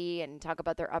therapy and talk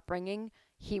about their upbringing,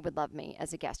 he would love me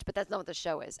as a guest. But that's not what the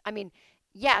show is. I mean,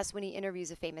 yes, when he interviews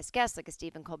a famous guest like a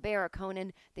Stephen Colbert or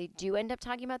Conan, they do end up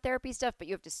talking about therapy stuff, but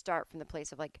you have to start from the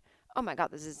place of like, oh my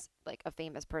God, this is like a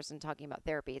famous person talking about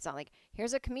therapy. It's not like,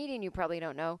 here's a comedian you probably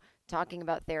don't know talking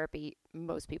about therapy.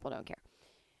 Most people don't care.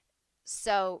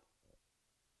 So,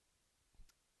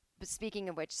 but speaking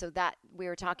of which, so that we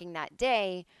were talking that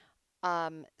day,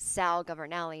 Sal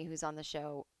Governale, who's on the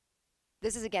show,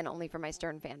 this is again only for my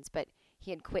Stern fans, but he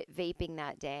had quit vaping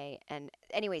that day. And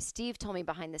anyway, Steve told me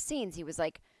behind the scenes, he was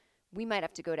like, we might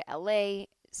have to go to LA.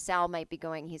 Sal might be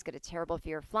going. He's got a terrible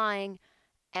fear of flying.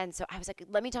 And so I was like,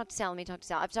 let me talk to Sal.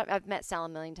 I've met Sal a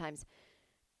million times.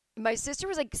 My sister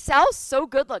was like, Sal's so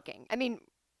good looking. I mean,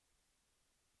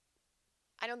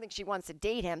 I don't think she wants to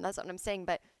date him. That's what I'm saying.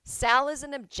 But Sal is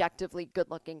an objectively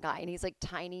good looking guy. And he's like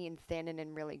tiny and thin and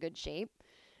in really good shape.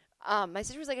 My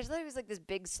sister was like, I thought he was like this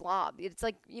big slob. It's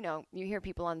like, you know, you hear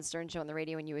people on the Stern Show on the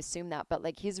radio and you assume that. But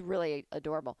like, he's really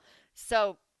adorable.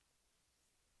 So,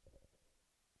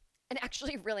 and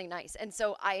actually really nice. And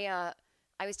so I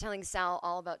was telling Sal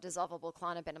all about dissolvable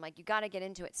Klonopin. I'm like, you got to get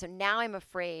into it. So now I'm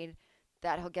afraid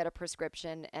that he'll get a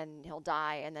prescription and he'll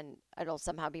die and then it'll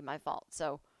somehow be my fault.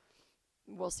 So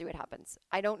we'll see what happens.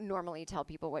 I don't normally tell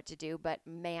people what to do, but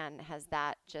man, has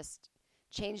that just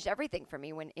changed everything for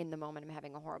me when in the moment I'm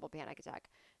having a horrible panic attack.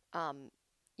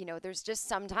 You know, there's just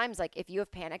sometimes like if you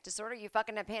have panic disorder, you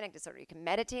fucking have panic disorder. You can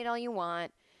meditate all you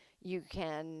want. You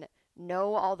can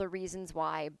know all the reasons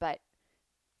why, but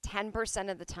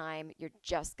 10% of the time, you're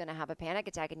just going to have a panic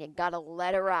attack and you got to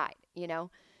let it ride, you know?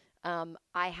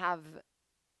 I have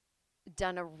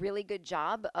done a really good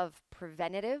job of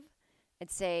preventative.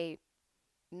 I'd say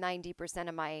 90%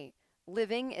 of my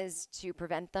living is to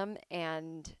prevent them.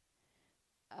 And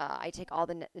I take all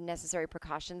the necessary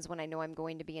precautions when I know I'm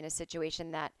going to be in a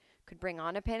situation that could bring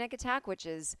on a panic attack, which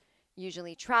is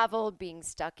usually travel, being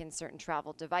stuck in certain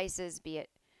travel devices, be it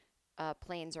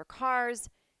planes or cars,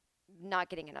 not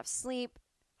getting enough sleep,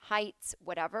 heights,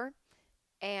 whatever.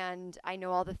 And I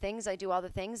know all the things, I do all the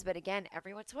things, but again,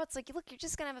 every once in a while, it's like, look, you're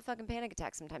just going to have a fucking panic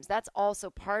attack sometimes. That's also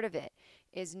part of it,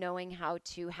 is knowing how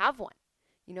to have one.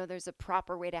 You know, there's a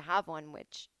proper way to have one,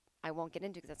 which I won't get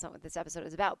into because that's not what this episode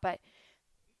is about. But,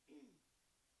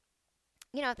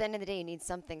 you know, at the end of the day, you need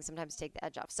something sometimes to take the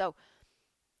edge off. So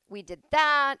we did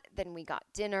that, then we got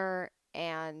dinner,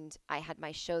 and I had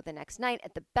my show the next night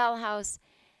at the Bell House.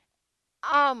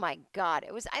 Oh my God.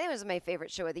 I think it was my favorite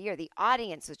show of the year. The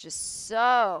audience was just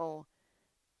so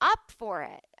up for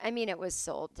it. I mean, it was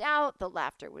sold out. The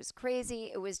laughter was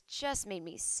crazy. It was just made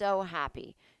me so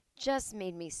happy. Just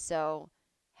made me so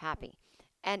happy.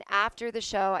 And after the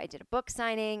show, I did a book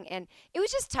signing, and it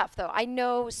was just tough, though. I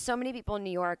know so many people in New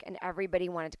York, and everybody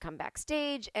wanted to come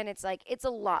backstage, and it's like, it's a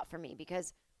lot for me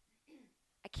because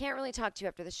I can't really talk to you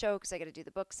after the show because I got to do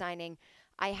the book signing.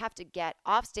 I have to get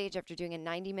off stage after doing a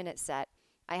 90-minute set.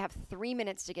 I have 3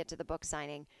 minutes to get to the book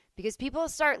signing because people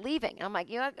start leaving. And I'm like,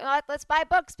 you know what? Let's buy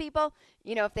books, people.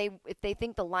 You know, if they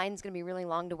think the line's going to be really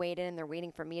long to wait in and they're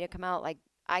waiting for me to come out, like,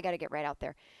 I got to get right out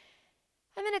there.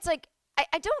 And then it's like,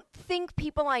 I don't think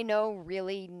people I know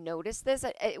really notice this.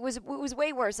 It was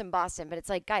way worse in Boston, but it's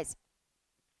like, guys,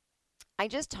 I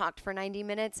just talked for 90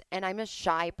 minutes and I'm a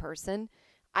shy person.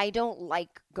 I don't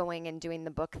like going and doing the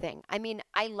book thing. I mean,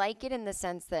 I like it in the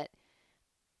sense that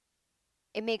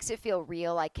it makes it feel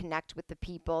real. I connect with the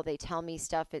people. They tell me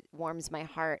stuff. It warms my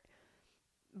heart.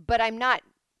 But I'm not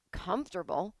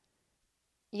comfortable.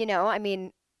 You know, I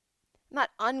mean, I'm not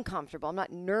uncomfortable. I'm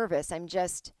not nervous.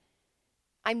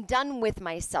 I'm done with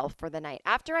myself for the night.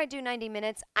 After I do 90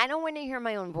 minutes, I don't want to hear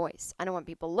my own voice. I don't want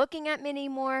people looking at me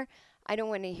anymore. I don't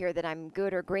want to hear that I'm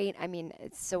good or great. I mean,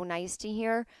 it's so nice to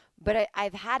hear, but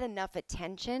I've had enough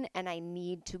attention and I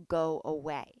need to go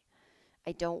away.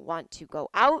 I don't want to go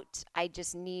out. I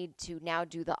just need to now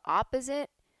do the opposite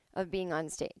of being on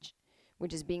stage,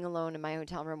 which is being alone in my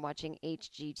hotel room watching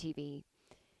HGTV.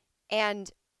 And,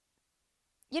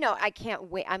 you know, I can't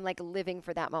wait. I'm like living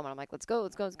for that moment. I'm like, let's go,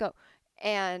 let's go, let's go.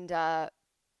 And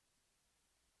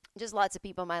just lots of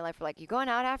people in my life are like, you going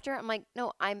out after? I'm like,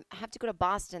 no, I have to go to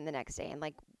Boston the next day. And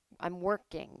like, I'm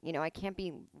working. You know, I can't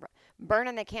be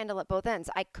burning the candle at both ends.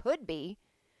 I could be,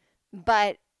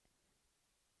 but,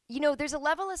 you know, there's a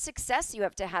level of success you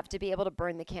have to be able to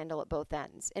burn the candle at both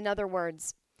ends. In other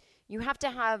words, you have to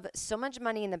have so much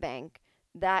money in the bank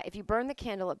that if you burn the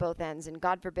candle at both ends and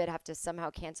God forbid have to somehow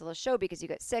cancel a show because you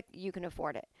get sick, you can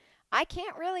afford it. I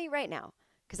can't really right now,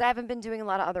 because I haven't been doing a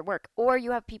lot of other work. Or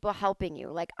you have people helping you.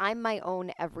 Like, I'm my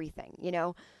own everything, you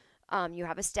know. You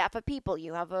have a staff of people.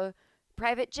 You have a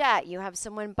private jet. You have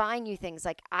someone buying you things.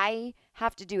 Like, I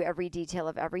have to do every detail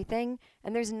of everything.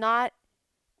 And there's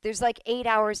like 8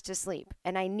 hours to sleep.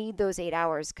 And I need those 8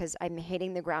 hours because I'm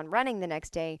hitting the ground running the next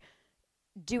day,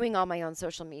 doing all my own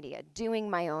social media, doing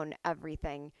my own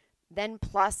everything. Then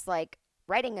plus, like,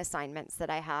 writing assignments that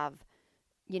I have,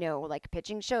 you know, like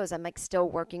pitching shows. I'm, like, still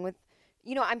working with,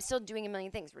 you know, I'm still doing a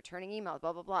million things, returning emails,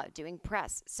 blah, blah, blah, doing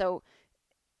press. So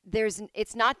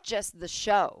it's not just the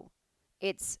show.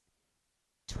 It's,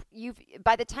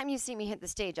 by the time you see me hit the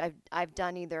stage, I've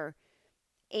done either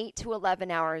 8 to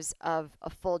 11 hours of a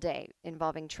full day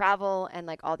involving travel and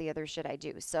like all the other shit I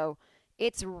do. So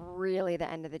it's really the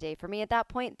end of the day for me at that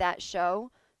point. That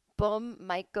show, boom,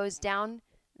 mic goes down.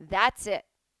 That's it.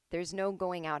 There's no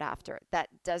going out after. That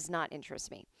does not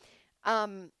interest me.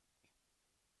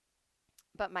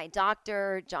 But my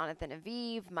doctor, Jonathan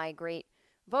Aviv, my great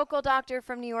vocal doctor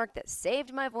from New York that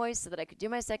saved my voice so that I could do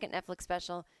my second Netflix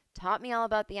special, taught me all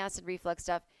about the acid reflux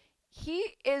stuff.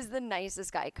 He is the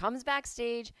nicest guy. He comes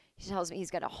backstage. He tells me he's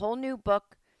got a whole new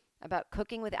book about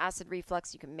cooking with acid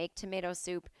reflux. You can make tomato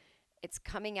soup. It's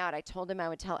coming out. I told him I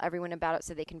would tell everyone about it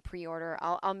so they can pre-order.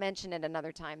 I'll mention it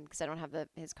another time because I don't have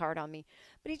his card on me.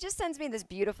 But he just sends me this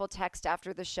beautiful text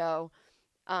after the show.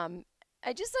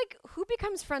 I just like, who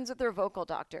becomes friends with their vocal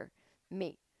doctor?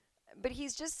 Me. But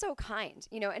he's just so kind,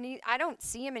 you know, and I don't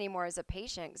see him anymore as a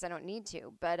patient because I don't need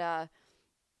to. But,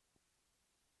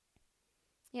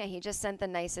 yeah, he just sent the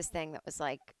nicest thing that was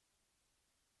like,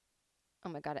 oh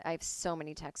my God, I have so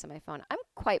many texts on my phone. I'm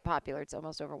quite popular. It's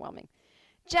almost overwhelming.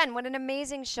 Jen, what an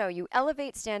amazing show. You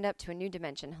elevate stand-up to a new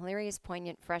dimension. Hilarious,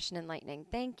 poignant, fresh, and enlightening.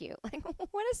 Thank you. Like,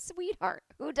 what a sweetheart.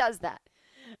 Who does that?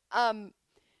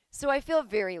 So I feel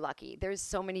very lucky. There's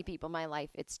so many people in my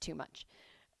life. It's too much.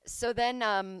 So then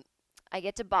I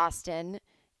get to Boston,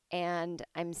 and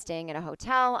I'm staying at a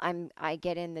hotel. I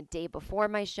get in the day before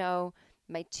my show.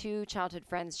 My 2 childhood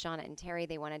friends, Shauna and Terry,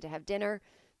 they wanted to have dinner.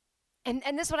 And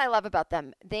this is what I love about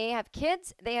them. They have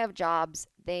kids. They have jobs.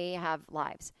 They have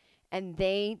lives. And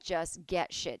they just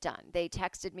get shit done. They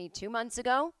texted me 2 months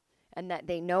ago, and that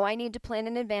they know I need to plan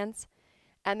in advance.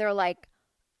 And they're like,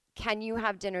 can you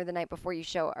have dinner the night before you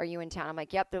show? Are you in town? I'm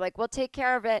like, yep. They're like, we'll take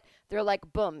care of it. They're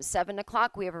like, boom, 7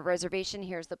 o'clock. We have a reservation.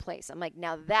 Here's the place. I'm like,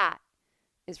 now that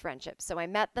is friendship. So I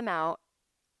met them out.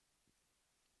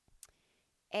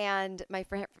 And my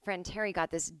friend Terry got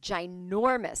this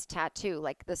ginormous tattoo,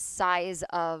 like the size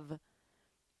of,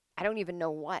 I don't even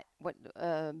know what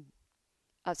a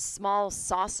small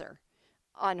saucer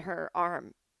on her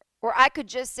arm. Or I could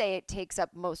just say it takes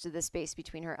up most of the space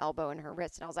between her elbow and her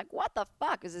wrist. And I was like, what the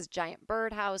fuck is this giant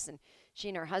birdhouse? And she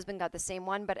and her husband got the same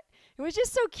one. But it was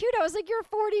just so cute. I was like, you're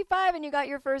 45 and you got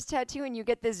your first tattoo and you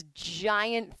get this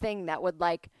giant thing that would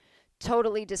like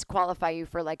totally disqualify you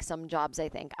for like some jobs, I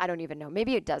think. I don't even know.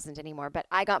 Maybe it doesn't anymore. But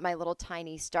I got my little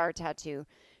tiny star tattoo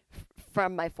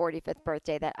from my 45th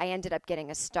birthday that I ended up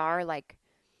getting a star like,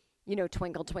 you know,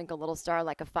 twinkle, twinkle, little star,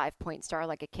 like a 5-point star,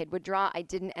 like a kid would draw. I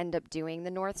didn't end up doing the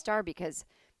North Star because,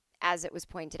 as it was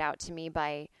pointed out to me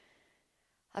by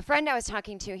a friend I was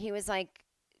talking to, he was like,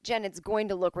 Jen, it's going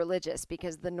to look religious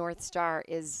because the North Star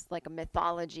is like a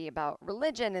mythology about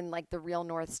religion, and like the real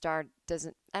North Star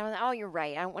doesn't. I don't. Oh, you're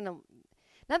right. I don't want to. Not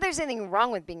that there's anything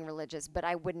wrong with being religious, but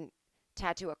I wouldn't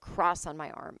tattoo a cross on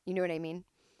my arm. You know what I mean?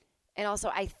 And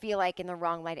also, I feel like in the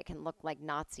wrong light, it can look like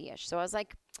Nazi-ish. So I was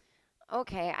like,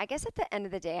 okay, I guess at the end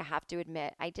of the day, I have to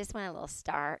admit, I just want a little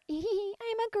star. I'm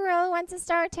a girl who wants a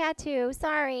star tattoo.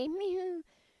 Sorry.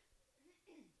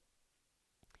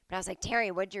 But I was like,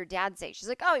 Terry, what'd your dad say? She's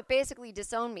like, oh, he basically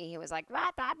disowned me. He was like,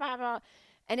 blah, blah, blah, blah.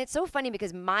 And it's so funny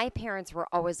because my parents were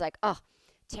always like, oh,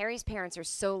 Terry's parents are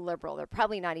so liberal. They're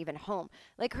probably not even home.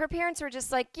 Like her parents were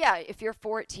just like, yeah, if you're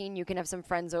 14, you can have some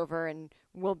friends over and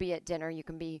we'll be at dinner. You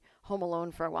can be home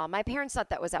alone for a while. My parents thought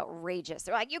that was outrageous.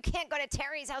 They're like, you can't go to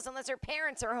Terry's house unless her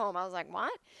parents are home. I was like,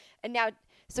 what? And now,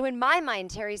 so in my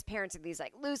mind, Terry's parents are these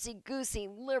like loosey-goosey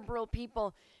liberal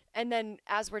people. And then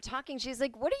as we're talking, she's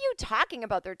like, what are you talking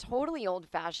about? They're totally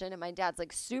old-fashioned. And my dad's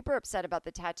like super upset about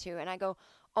the tattoo. And I go,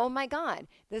 oh my God,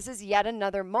 this is yet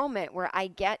another moment where I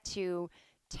get to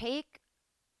take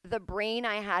the brain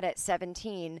I had at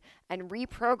 17 and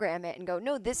reprogram it and go,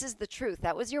 no, this is the truth.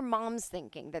 That was your mom's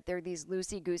thinking, that they're these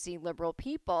loosey-goosey liberal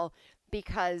people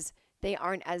because they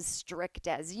aren't as strict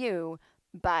as you.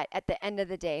 But at the end of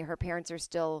the day, her parents are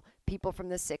still people from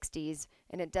the 60s.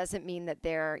 And it doesn't mean that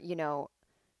they're, you know,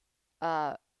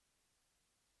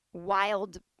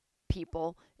 wild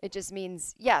people. It just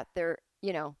means, yeah, they're,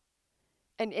 you know,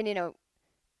 and you know,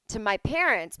 to my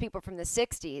parents, people from the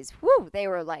 60s, whoo, they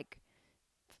were like,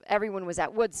 everyone was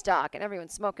at Woodstock and everyone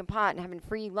smoking pot and having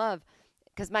free love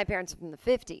because my parents are from the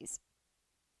 50s.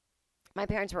 My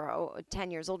parents were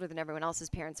 10 years older than everyone else's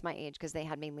parents my age because they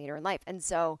had me later in life. And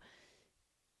so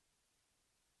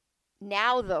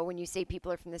now, though, when you say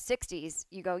people are from the 60s,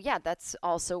 you go, yeah, that's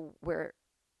also where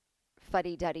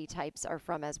fuddy-duddy types are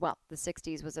from as well. The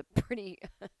 60s was a pretty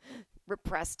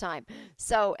repressed time.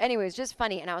 So anyway, it was just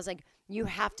funny. And I was like, you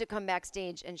have to come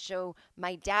backstage and show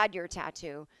my dad your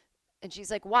tattoo. And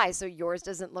she's like, why? So yours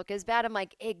doesn't look as bad? I'm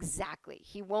like, exactly.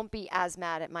 He won't be as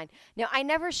mad at mine. Now, I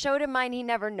never showed him mine. He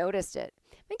never noticed it.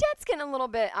 My dad's getting a little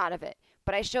bit out of it.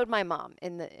 But I showed my mom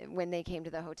when they came to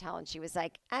the hotel, and she was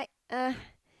like, I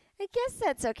guess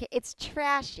that's okay. It's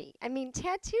trashy. I mean,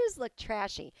 tattoos look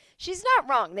trashy. She's not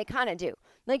wrong. They kind of do.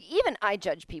 Like, even I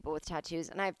judge people with tattoos,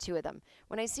 and I have 2 of them.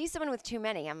 When I see someone with too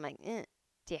many, I'm like, do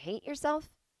you hate yourself?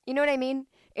 You know what I mean?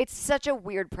 It's such a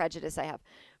weird prejudice I have.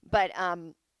 But,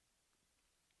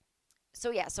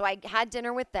 so I had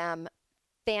dinner with them.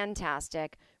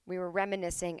 Fantastic. We were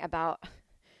reminiscing about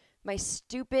my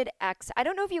stupid ex. I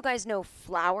don't know if you guys know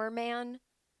Flower Man.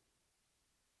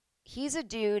 He's a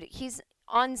dude. He's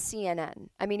on CNN.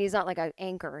 I mean, he's not like an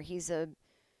anchor. He's a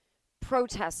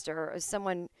protester,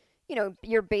 someone, you know,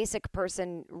 your basic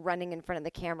person running in front of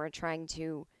the camera trying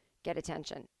to get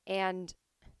attention. And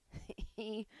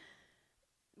he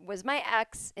was my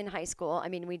ex in high school. I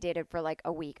mean, we dated for like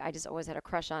a week. I just always had a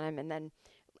crush on him. And then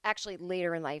actually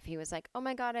later in life, he was like, oh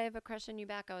my God, I have a crush on you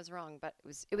back. I was wrong, but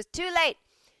it was too late.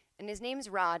 And his name's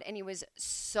Rod, and he was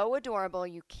so adorable,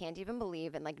 you can't even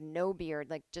believe, and like no beard,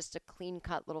 like just a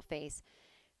clean-cut little face.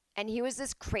 And he was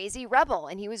this crazy rebel,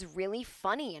 and he was really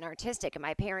funny and artistic, and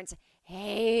my parents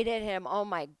hated him. Oh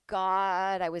my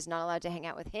God, I was not allowed to hang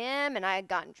out with him, and I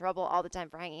got in trouble all the time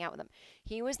for hanging out with him.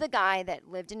 He was the guy that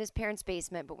lived in his parents'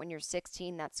 basement, but when you're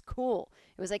 16, that's cool.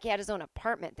 It was like he had his own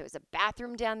apartment. There was a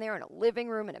bathroom down there and a living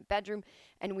room and a bedroom,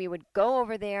 and we would go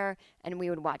over there, and we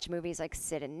would watch movies like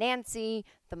Sid and Nancy,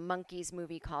 the Monkees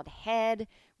movie called Head.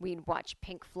 We'd watch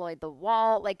Pink Floyd The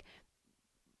Wall, like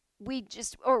we'd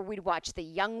watch The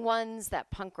Young Ones, that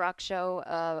punk rock show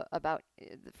about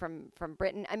from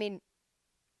Britain. I mean,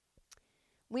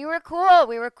 we were cool.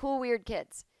 We were cool, weird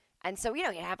kids. And so, you know,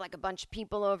 you'd have like a bunch of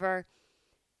people over,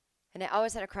 and I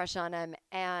always had a crush on him.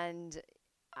 And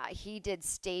he did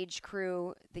stage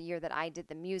crew the year that I did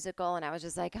the musical, and I was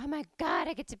just like, oh my God,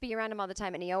 I get to be around him all the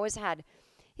time. And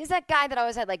he's that guy that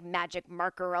always had like magic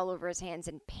marker all over his hands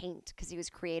and paint because he was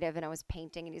creative, and I was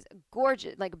painting, and he's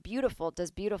gorgeous, like beautiful, does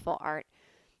beautiful art.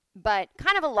 but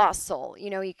kind of a lost soul. You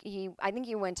know, I think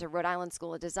he went to Rhode Island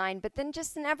School of Design, but then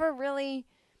just never really,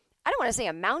 I don't want to say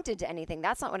amounted to anything.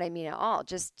 That's not what I mean at all.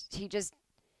 He just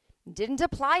didn't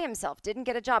apply himself, didn't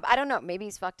get a job. I don't know. Maybe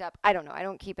he's fucked up. I don't know. I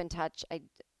don't keep in touch. I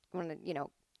want to,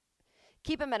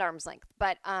 keep him at arm's length.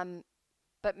 But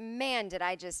man, did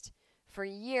I just, for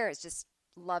years, just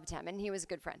loved him. And he was a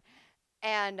good friend.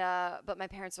 And, but my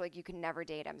parents were like, you can never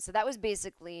date him. So that was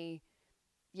basically,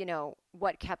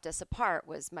 what kept us apart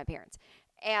was my parents.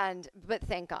 But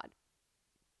thank God.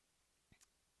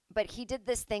 But he did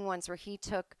this thing once where he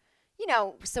took,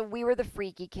 so we were the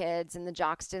freaky kids and the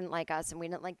jocks didn't like us and we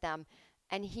didn't like them.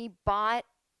 And he bought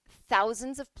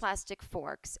thousands of plastic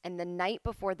forks. And the night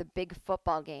before the big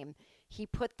football game, he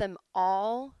put them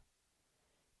all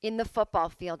in the football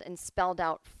field and spelled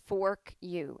out "fork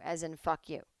you," as in fuck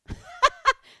you.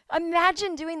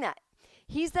 Imagine doing that.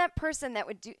 He's that person that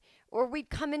would do, or we'd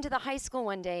come into the high school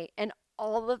one day and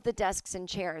all of the desks and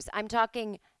chairs, I'm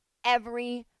talking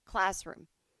every classroom,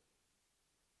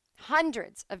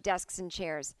 hundreds of desks and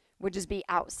chairs would just be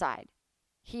outside.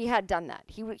 He had done that.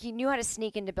 He knew how to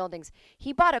sneak into buildings.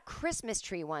 He bought a Christmas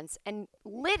tree once and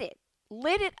lit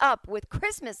it up with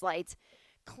Christmas lights,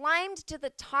 climbed to the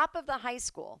top of the high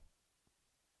school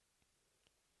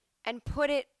and put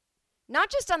it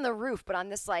not just on the roof, but on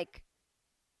this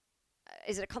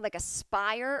is it called like a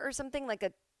spire or something? Like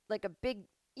a big,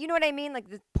 you know what I mean? Like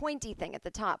the pointy thing at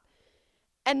the top.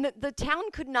 And the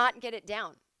town could not get it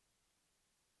down.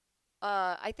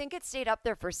 I think it stayed up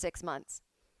there for 6 months.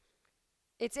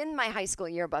 It's in my high school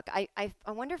yearbook. I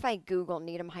wonder if I Google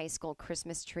Needham High School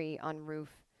Christmas tree on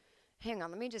roof. Hang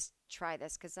on, let me just try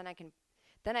this because then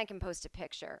I can post a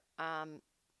picture.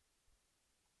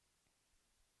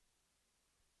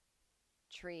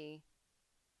 Tree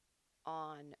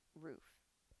on roof.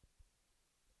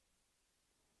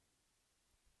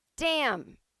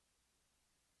 Damn.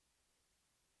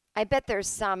 I bet there's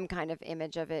some kind of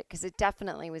image of it because it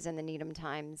definitely was in the Needham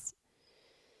Times.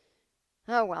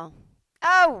 Oh, well.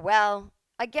 Oh, well.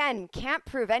 Again, can't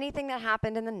prove anything that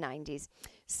happened in the 90s.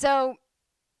 So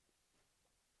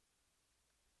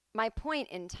my point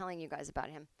in telling you guys about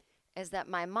him is that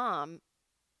my mom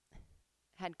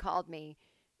had called me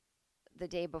the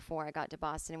day before I got to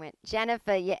Boston and went,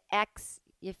 Jennifer, your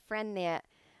friend there,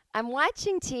 I'm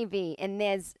watching TV and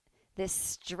there's this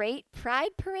straight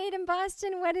pride parade in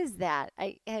Boston. What is that?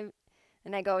 And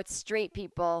I go, it's straight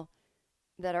people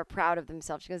that are proud of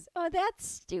themselves. She goes, oh, that's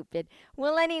stupid.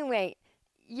 Well, anyway,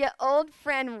 your old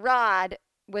friend Rod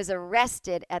was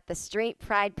arrested at the straight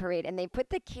pride parade and they put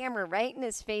the camera right in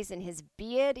his face and his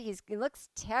beard. He looks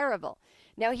terrible.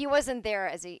 Now, he wasn't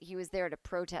there he was there to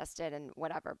protest it and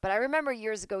whatever. But I remember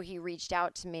years ago he reached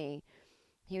out to me.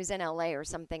 He was in LA or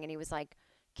something and he was like,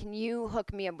 can you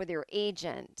hook me up with your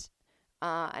agent?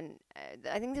 And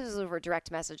I think this was over a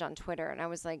direct message on Twitter. And I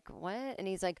was like, what? And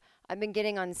he's like, I've been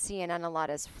getting on CNN a lot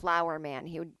as flower man.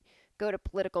 He would go to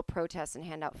political protests and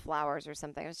hand out flowers or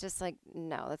something. I was just like,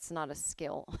 no, that's not a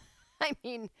skill. I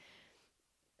mean,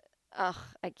 I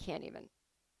can't even.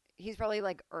 He's probably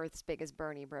like Earth's biggest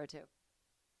Bernie bro too.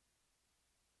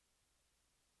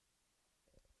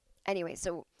 Anyway,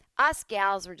 so us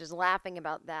gals were just laughing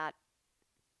about that,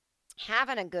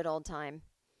 having a good old time.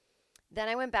 Then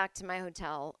I went back to my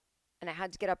hotel, and I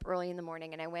had to get up early in the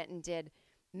morning, and I went and did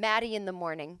Maddie in the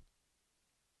Morning,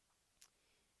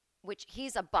 which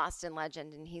he's a Boston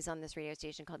legend, and he's on this radio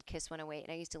station called Kiss 108,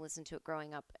 and I used to listen to it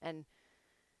growing up, and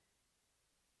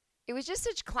it was just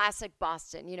such classic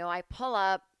Boston. You know, I pull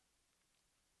up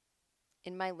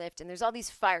in my lift, and there's all these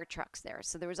fire trucks there,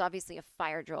 so there was obviously a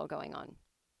fire drill going on.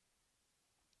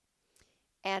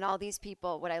 And all these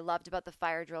people, what I loved about the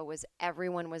fire drill was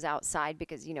everyone was outside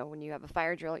because, you know, when you have a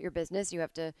fire drill at your business, you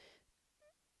have to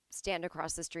stand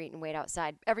across the street and wait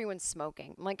outside. Everyone's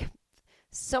smoking. Like,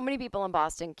 so many people in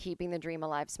Boston keeping the dream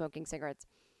alive, smoking cigarettes.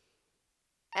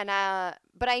 And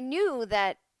but I knew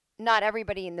that not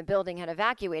everybody in the building had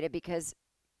evacuated because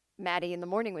Maddie in the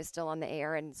Morning was still on the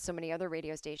air and so many other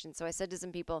radio stations. So I said to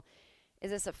some people, is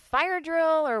this a fire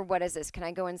drill or what is this? Can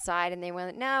I go inside? And they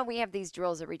went, no, we have these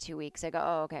drills every 2 weeks. I go,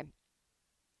 oh, okay.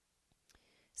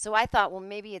 So I thought, well,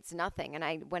 maybe it's nothing. And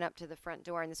I went up to the front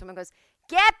door and this woman goes,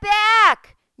 get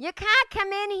back. You can't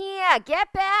come in here.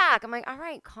 Get back. I'm like, all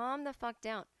right, calm the fuck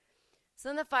down.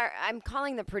 So then I'm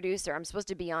calling the producer. I'm supposed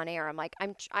to be on air. I'm like,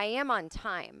 I am on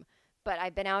time, but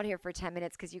I've been out here for 10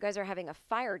 minutes because you guys are having a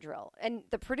fire drill. And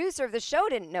the producer of the show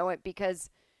didn't know it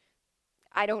because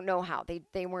I don't know how.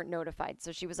 They weren't notified.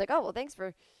 So she was like, oh, well, thanks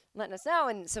for letting us know.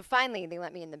 And so finally they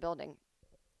let me in the building.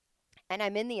 And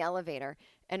I'm in the elevator.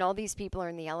 and all these people are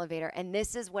in the elevator. And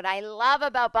this is what I love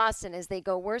about Boston is they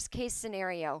go worst case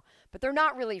scenario, but they're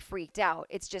not really freaked out.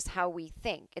 It's just how we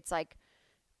think. It's like,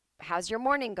 how's your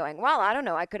morning going? Well, I don't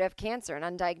know. I could have cancer and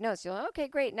undiagnosed. You're like, okay,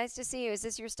 great. Nice to see you. Is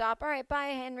this your stop? All right, bye,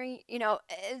 Henry. You know,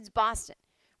 it's Boston.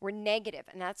 We're negative,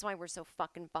 and that's why we're so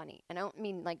fucking funny. And I don't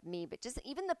mean like me, but just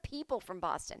even the people from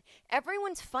Boston.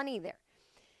 Everyone's funny there.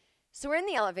 So we're in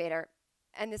the elevator,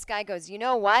 and this guy goes, you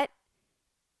know what?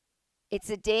 It's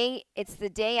the day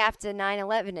after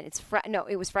 9/11, and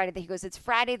it was Friday. He goes, it's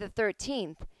Friday the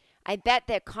 13th. I bet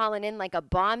they're calling in like a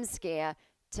bomb scare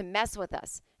to mess with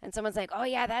us. And someone's like, oh,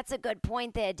 yeah, that's a good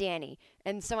point there, Danny.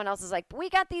 And someone else is like, we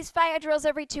got these fire drills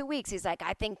every 2 weeks. He's like,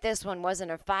 I think this one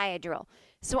wasn't a fire drill.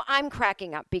 So I'm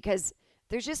cracking up because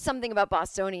there's just something about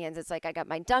Bostonians. It's like, I got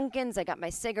my Dunkins, I got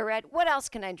my cigarette. What else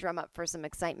can I drum up for some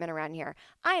excitement around here?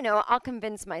 I know, I'll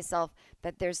convince myself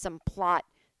that there's some plot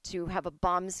to have a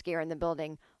bomb scare in the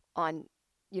building on,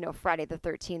 Friday the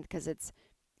 13th because it's,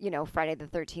 Friday the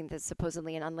 13th is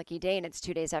supposedly an unlucky day, and it's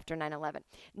 2 days after 9/11.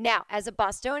 Now, as a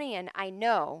Bostonian, I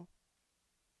know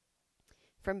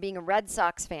from being a Red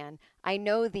Sox fan, I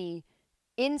know the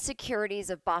insecurities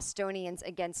of Bostonians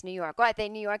against New York. What,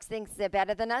 New York thinks they're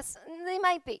better than us? They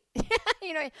might be.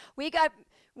 We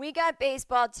got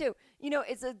baseball too.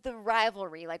 It's the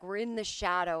rivalry. Like, we're in the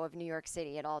shadow of New York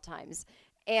City at all times.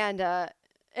 And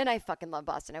I fucking love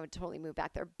Boston. I would totally move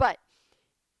back there. But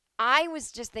I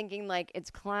was just thinking, like,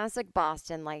 it's classic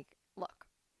Boston. Like, look,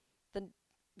 the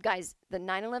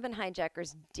 9/11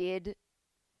 hijackers did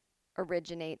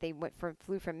originate. They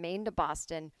flew from Maine to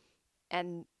Boston,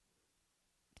 and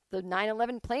the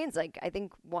 9/11 planes, like, I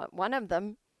think one of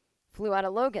them flew out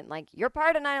of Logan. Like, you're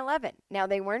part of 9/11. Now,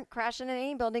 they weren't crashing in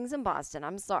any buildings in Boston.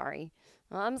 I'm sorry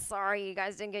you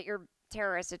guys didn't get your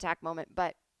terrorist attack moment,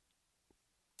 but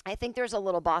I think there's a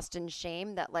little Boston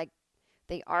shame that, like,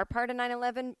 they are part of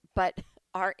 9/11, but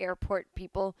our airport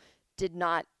people did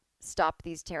not stop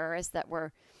these terrorists that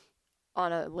were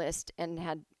on a list and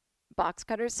had box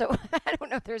cutters. So I don't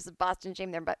know if there's a Boston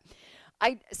shame there, but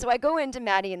I go into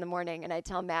Maddie in the morning and I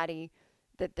tell Maddie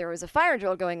that there was a fire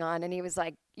drill going on, and he was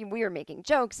like, we were making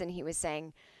jokes, and he was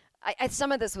saying,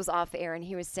 some of this was off air, and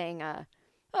he was saying, oh,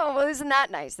 well, isn't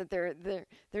that nice that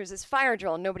there's this fire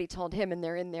drill and nobody told him, and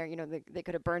they're in there, they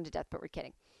could have burned to death, but we're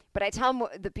kidding. But I tell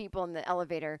the people in the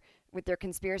elevator with their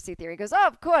conspiracy theory, goes, oh,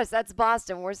 of course, that's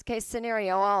Boston. Worst case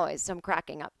scenario always. So I'm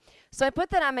cracking up. So I put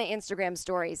that on my Instagram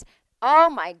stories.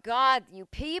 Oh, my God, you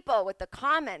people with the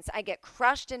comments. I get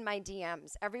crushed in my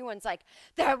DMs. Everyone's like,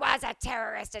 there was a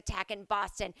terrorist attack in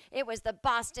Boston. It was the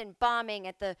Boston bombing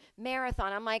at the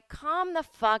marathon. I'm like, calm the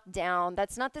fuck down.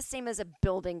 That's not the same as a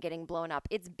building getting blown up.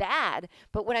 It's bad.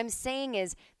 But what I'm saying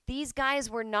is these guys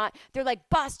were not, they're like,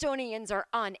 Bostonians are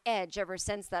on edge ever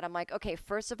since that. I'm like, okay,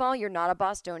 first of all, you're not a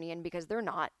Bostonian because they're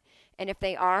not. And if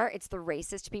they are, it's the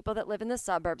racist people that live in the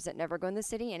suburbs that never go in the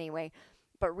city anyway.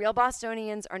 But real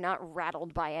Bostonians are not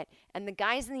rattled by it. And the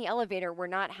guys in the elevator were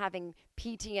not having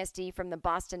PTSD from the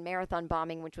Boston Marathon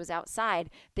bombing, which was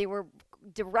outside. They were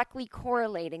directly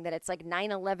correlating that it's like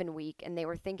 9/11 week, and they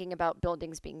were thinking about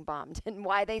buildings being bombed. And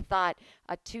why they thought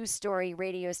a 2-story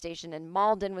radio station in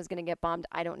Malden was going to get bombed,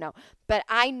 I don't know. But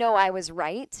I know I was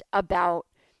right about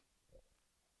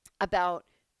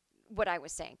what I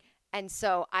was saying. And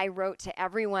so I wrote to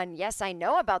everyone, yes, I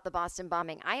know about the Boston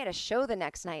bombing. I had a show the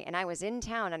next night, and I was in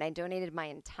town, and I donated my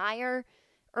entire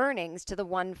earnings to the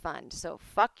One Fund. So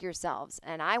fuck yourselves.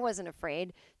 And I wasn't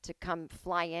afraid to come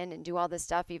fly in and do all this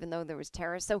stuff, even though there was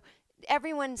terrorists. So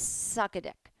everyone suck a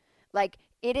dick. Like,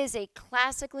 it is a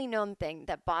classically known thing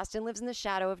that Boston lives in the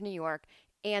shadow of New York,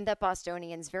 and that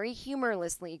Bostonians very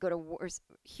humorously go to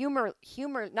humorously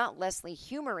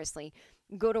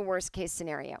go to worst case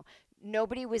scenario.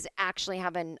 Nobody was actually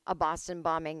having a Boston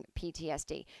bombing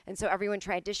PTSD. And so everyone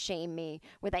tried to shame me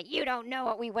with like, you don't know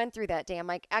what we went through that day. I'm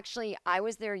like, actually, I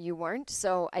was there, you weren't,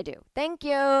 so I do. Thank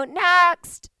you.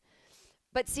 Next.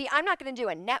 But see, I'm not going to do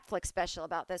a Netflix special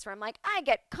about this where I'm like, I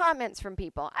get comments from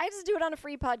people. I just do it on a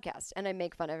free podcast, and I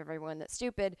make fun of everyone that's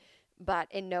stupid, but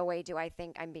in no way do I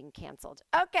think I'm being canceled.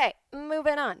 Okay,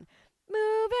 moving on.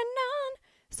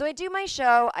 So I do my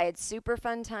show. I had super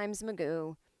fun times,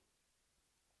 Magoo.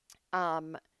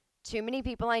 Too many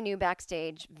people I knew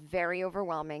backstage, very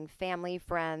overwhelming, family,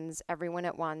 friends, everyone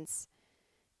at once.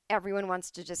 Everyone wants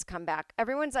to just come back.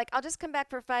 Everyone's like, I'll just come back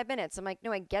for 5 minutes. I'm like,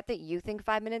 no, I get that you think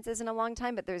 5 minutes isn't a long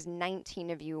time, but there's 19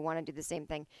 of you who want to do the same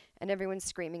thing. And everyone's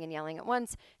screaming and yelling at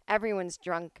once. Everyone's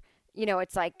drunk.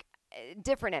 It's like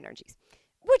different energies,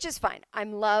 which is fine.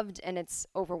 I'm loved, and it's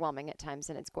overwhelming at times,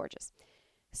 and it's gorgeous.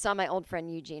 Saw my old friend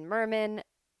Eugene Merman,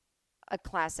 a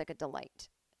classic, a delight.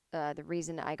 the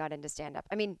reason I got into stand-up.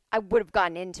 I mean, I would have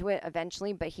gotten into it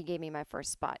eventually, but he gave me my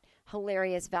first spot.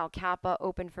 Hilarious. Val Kappa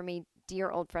opened for me,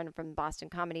 dear old friend from Boston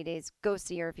Comedy Days. Go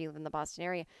see her if you live in the Boston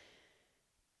area.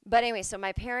 But anyway, so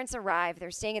my parents arrive.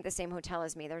 They're staying at the same hotel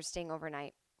as me. They're staying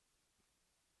overnight.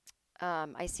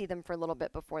 I see them for a little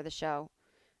bit before the show.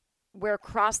 We're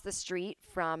across the street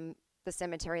from the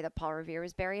cemetery that Paul Revere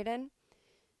was buried in.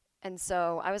 And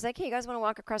so I was like, hey, you guys want to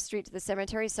walk across the street to the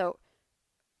cemetery? So,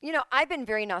 you know, I've been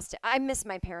very nostalgic. I miss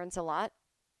my parents a lot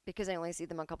because I only see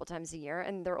them a couple times a year,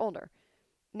 and they're older.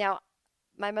 Now,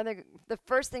 my mother, the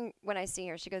first thing when I see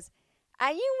her, she goes,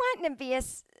 are you wanting to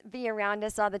be around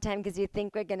us all the time because you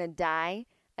think we're going to die?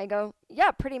 I go,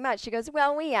 yeah, pretty much. She goes,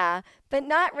 well, we are, but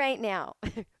not right now.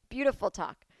 Beautiful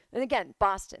talk. And again,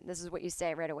 Boston, this is what you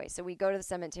say right away. So we go to the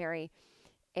cemetery,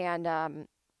 and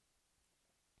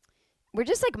we're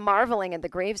just like marveling at the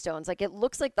gravestones. Like it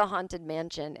looks like the Haunted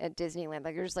Mansion at Disneyland.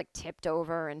 Like you're just like tipped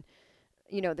over, and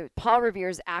you know, Paul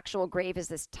Revere's actual grave is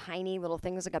this tiny little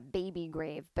thing. It's like a baby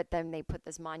grave, but then they put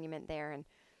this monument there,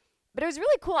 but it was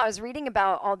really cool. I was reading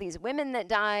about all these women that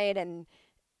died, and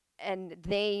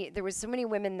there was so many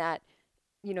women that,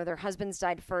 you know, their husbands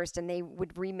died first, and they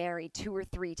would remarry 2 or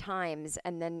 3 times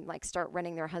and then like start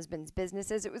running their husbands'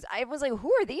 businesses. I was like,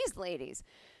 who are these ladies?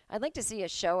 I'd like to see a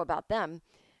show about them.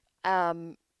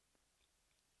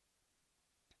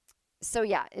 So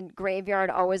yeah, in graveyard,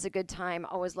 always a good time.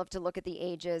 Always love to look at the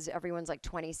ages. Everyone's like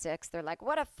 26. They're like,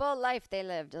 what a full life they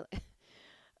lived.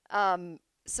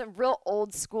 Some real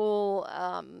old school,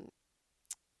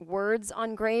 words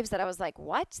on graves that I was like,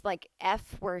 what? Like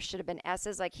F where it should have been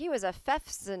S's. Like he was a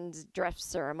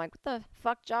Pfefsendresser. I'm like, what the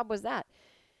fuck job was that?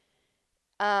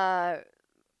 I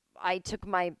took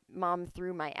my mom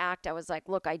through my act. I was like,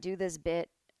 look, I do this bit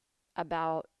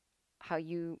about how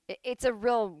it's a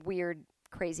real weird,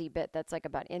 crazy bit that's like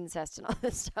about incest and all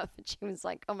this stuff. And she was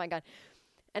like, oh my God.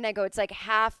 And I go, it's like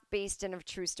half based in a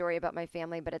true story about my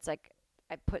family, but it's like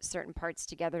I put certain parts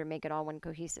together to make it all one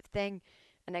cohesive thing.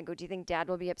 And I go, do you think Dad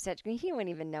will be upset? He won't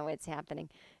even know it's happening.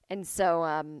 And so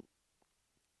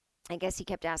I guess he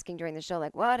kept asking during the show,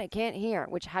 like, what? I can't hear.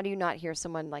 Which, how do you not hear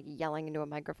someone like yelling into a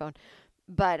microphone?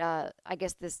 But I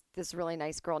guess this really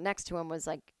nice girl next to him was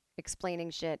like explaining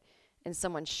shit, and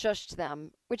someone shushed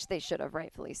them, which they should have,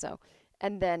 rightfully so.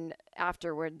 And then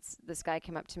afterwards, this guy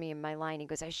came up to me in my line. He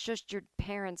goes, I shushed your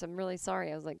parents. I'm really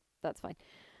sorry. I was like, that's fine.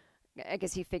 I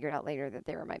guess he figured out later that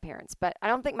they were my parents. But I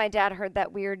don't think my dad heard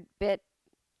that weird bit.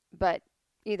 But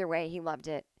either way, he loved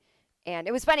it. And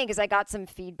it was funny because I got some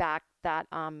feedback that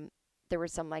there were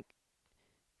some like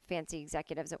fancy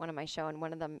executives at one of my show, and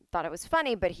one of them thought it was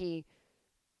funny, but he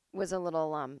was a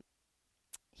little,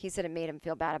 he said it made him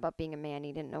feel bad about being a man.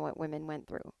 He didn't know what women went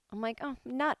through. I'm like, oh,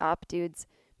 not up, dudes.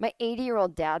 My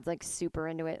 80-year-old dad's like super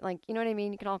into it. Like, you know what I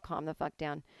mean? You can all calm the fuck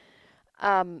down.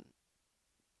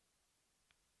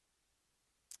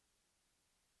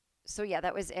 So yeah,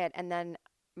 that was it. And then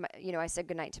I said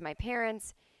goodnight to my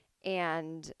parents,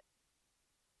 and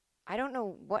I don't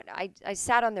know what, I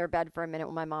sat on their bed for a minute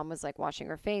when my mom was like washing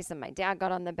her face, and my dad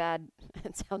got on the bed.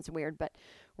 It sounds weird, but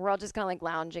we're all just kind of like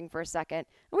lounging for a second.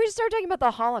 And we just started talking about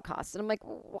the Holocaust. And I'm like,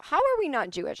 how are we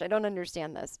not Jewish? I don't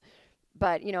understand this.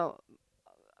 But, you know,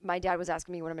 my dad was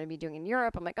asking me what I'm going to be doing in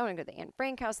Europe. I'm like, I'm going to go to the Anne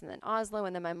Frank house and then Oslo.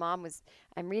 And then my mom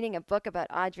I'm reading a book about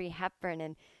Audrey Hepburn,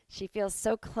 and she feels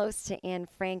so close to Anne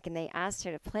Frank, and they asked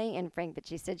her to play Anne Frank, but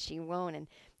she said she won't. And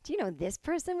do you know this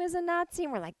person was a Nazi?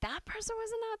 And we're like, that person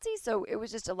was a Nazi? So it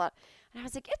was just a lot. And I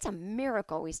was like, it's a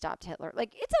miracle we stopped Hitler.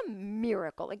 Like, it's a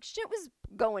miracle. Like, shit was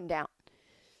going down.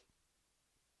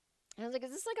 And I was like,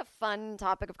 is this like a fun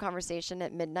topic of conversation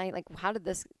at midnight? Like, how did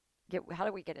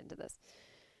we get into this?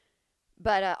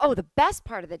 But, the best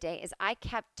part of the day is I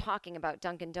kept talking about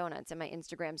Dunkin' Donuts in my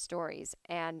Instagram stories.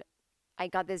 And I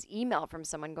got this email from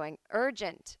someone going,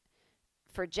 urgent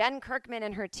for Jen Kirkman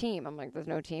and her team. I'm like, there's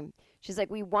no team. She's like,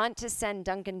 we want to send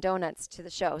Dunkin' Donuts to the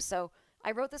show. So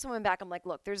I wrote this woman back. I'm like,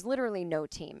 look, there's literally no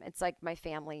team. It's like my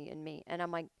family and me. And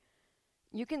I'm like,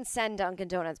 you can send Dunkin'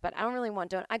 Donuts, but I don't really want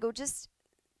donuts. I go, just,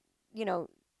 you know,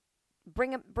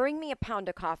 bring me a pound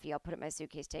of coffee. I'll put it in my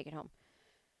suitcase, take it home.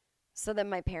 So then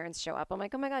my parents show up. I'm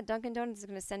like, oh my God, Dunkin' Donuts is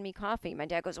going to send me coffee. My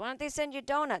dad goes, why don't they send you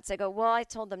donuts? I go, well, I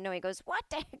told them no. He goes, what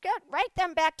the heck? Write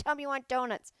them back. Tell me you want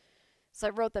donuts. So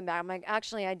I wrote them back. I'm like,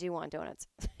 actually, I do want donuts.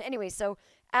 Anyway, so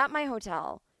at my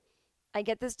hotel, I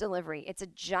get this delivery. It's a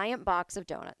giant box of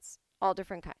donuts, all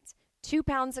different kinds. 2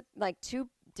 pounds, like 2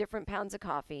 different pounds of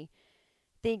coffee.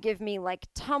 They give me like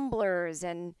tumblers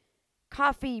and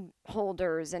coffee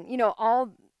holders and, you know, all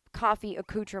coffee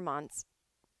accoutrements.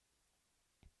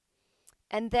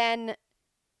 And then,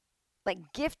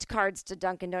 like, gift cards to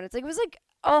Dunkin' Donuts. Like, it was like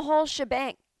a whole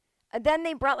shebang. And then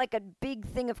they brought like a big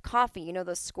thing of coffee, you know,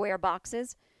 those square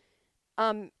boxes.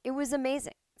 It was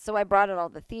amazing. So I brought it all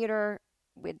to the theater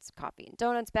with coffee and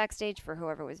donuts backstage for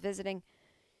whoever was visiting.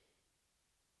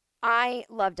 I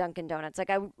love Dunkin' Donuts.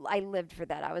 Like, I lived for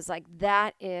that. I was like,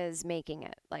 that is making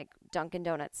it. Like, Dunkin'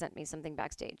 Donuts sent me something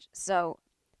backstage. So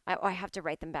I have to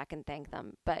write them back and thank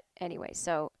them. But anyway,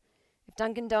 so if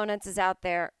Dunkin' Donuts is out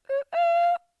there,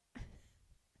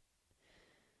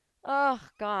 oh,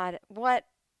 God, what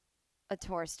a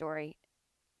tour story.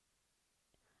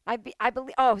 I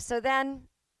believe, oh, so then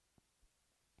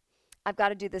I've got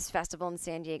to do this festival in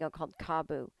San Diego called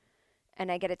KAABOO.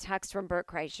 And I get a text from Bert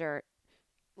Kreischer,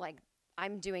 like,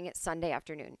 I'm doing it Sunday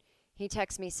afternoon. He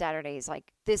texts me Saturday. He's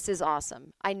like, this is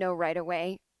awesome. I know right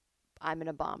away I'm going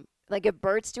to bomb. Like, if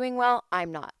Bert's doing well,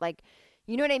 I'm not. Like,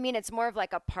 you know what I mean? It's more of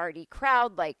like a party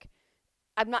crowd. Like,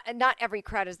 not every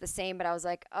crowd is the same, but I was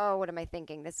like, oh, what am I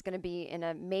thinking? This is going to be in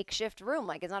a makeshift room.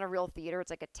 Like, it's not a real theater.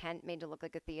 It's like a tent made to look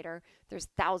like a theater. There's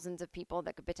thousands of people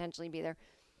that could potentially be there.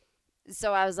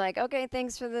 So I was like, okay,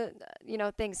 thanks for the,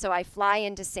 thing. So I fly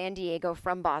into San Diego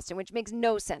from Boston, which makes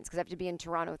no sense because I have to be in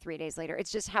Toronto 3 days later.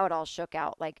 It's just how it all shook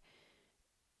out. Like,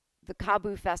 the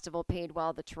KAABOO festival paid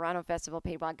well. The Toronto festival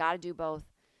paid well. I got to do both.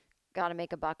 Got to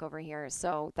make a buck over here.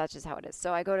 So that's just how it is.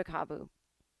 So I go to KAABOO.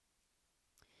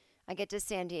 I get to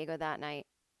San Diego that night.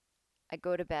 I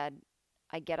go to bed.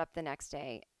 I get up the next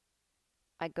day.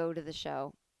 I go to the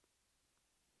show.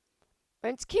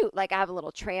 And it's cute. Like, I have a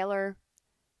little trailer.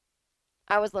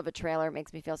 I always love a trailer. It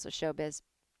makes me feel so showbiz.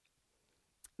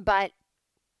 But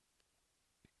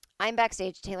I'm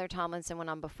backstage. Taylor Tomlinson went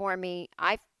on before me.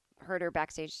 I heard her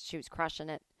backstage. She was crushing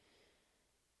it.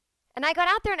 And I got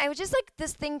out there and I was just like,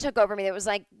 this thing took over me. That was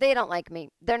like, they don't like me.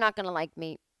 They're not going to like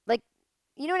me. Like,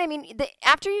 you know what I mean?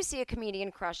 After you see a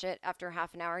comedian crush it after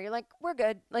half an hour, you're like, we're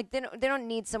good. Like, they don't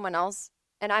need someone else.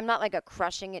 And I'm not like a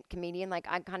crushing it comedian. Like,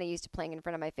 I'm kind of used to playing in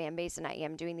front of my fan base, and I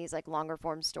am doing these like longer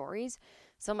form stories.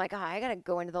 So I'm like, I got to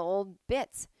go into the old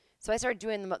bits. So I started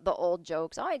doing the old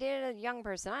jokes. Oh, I dated a young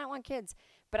person. I don't want kids.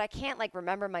 But I can't like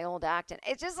remember my old act. And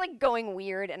it's just like going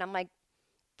weird. And I'm like,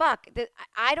 fuck.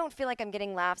 I don't feel like I'm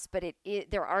getting laughs, but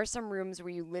there are some rooms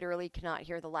where you literally cannot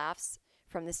hear the laughs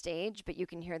from the stage, but you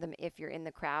can hear them if you're in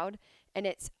the crowd. And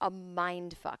it's a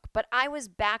mind fuck. But I was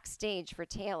backstage for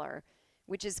Taylor,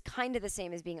 which is kind of the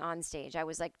same as being on stage. I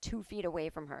was like 2 feet away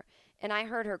from her, and I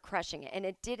heard her crushing it, and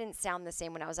it didn't sound the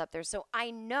same when I was up there. So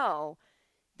I know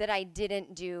that I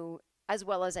didn't do as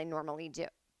well as I normally do.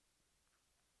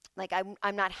 Like,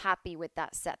 I'm not happy with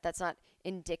that set. That's not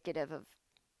indicative of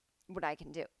what I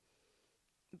can do.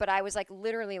 But I was like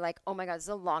literally like, oh my God, this is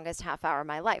the longest half hour of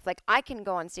my life. Like, I can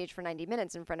go on stage for 90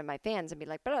 minutes in front of my fans and be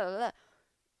like, blah, blah, blah.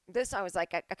 This, I was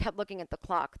like, I kept looking at the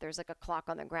clock. There's like a clock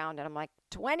on the ground, and I'm like,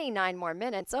 29 more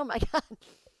minutes. Oh my God.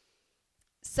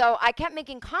 So I kept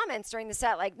making comments during the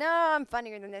set, like, no, I'm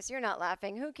funnier than this. You're not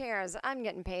laughing. Who cares? I'm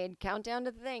getting paid. Countdown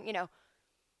to the thing,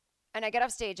 And I get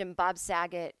off stage, and Bob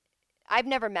Saget, I've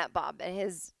never met Bob, and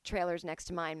his trailer's next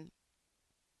to mine.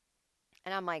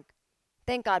 And I'm like,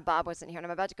 thank God Bob wasn't here. And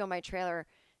I'm about to go in my trailer,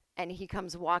 and he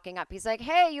comes walking up. He's like,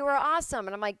 hey, you were awesome.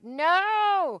 And I'm like,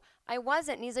 no, I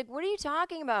wasn't. And he's like, what are you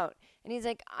talking about? And he's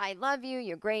like, I love you.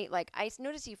 You're great. Like, I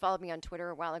noticed you followed me on Twitter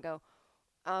a while ago.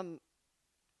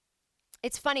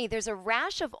 It's funny. There's a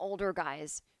rash of older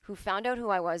guys who found out who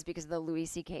I was because of the Louis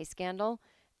C.K. scandal.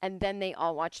 And then they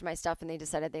all watched my stuff and they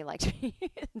decided they liked me.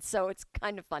 And so it's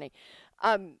kind of funny.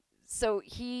 So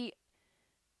he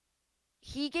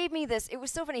gave me this, it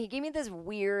was so funny. He gave me this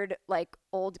weird, like,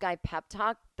 old guy pep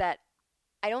talk that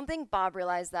I don't think Bob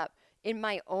realized that in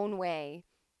my own way,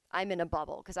 I'm in a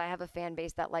bubble because I have a fan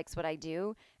base that likes what I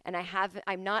do. And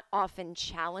I'm not often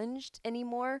challenged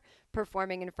anymore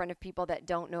performing in front of people that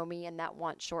don't know me and that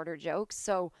want shorter jokes.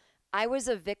 So I was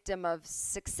a victim of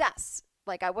success.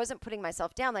 Like, I wasn't putting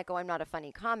myself down like, oh, I'm not a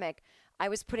funny comic. I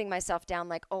was putting myself down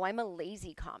like, oh, I'm a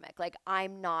lazy comic. Like,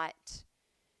 I'm not,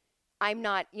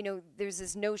 there's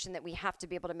this notion that we have to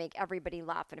be able to make everybody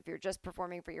laugh. And if you're just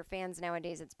performing for your fans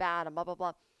nowadays, it's bad and blah, blah,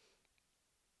 blah.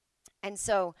 And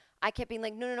so I kept being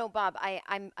like, no, Bob,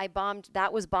 I bombed.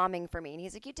 That was bombing for me. And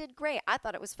he's like, you did great. I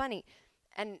thought it was funny.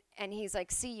 And he's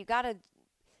like, see, you got to.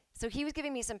 So he was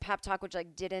giving me some pep talk, which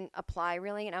like didn't apply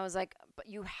really. And I was like, but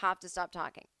you have to stop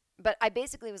talking. But I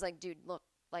basically was like, dude, look,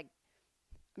 like,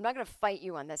 I'm not going to fight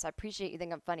you on this. I appreciate you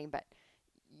think I'm funny, but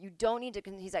you don't need to.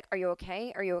 He's like, are you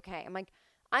okay? Are you okay? I'm like,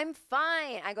 I'm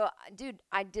fine. I go, dude,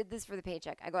 I did this for the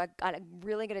paycheck. I go, I'm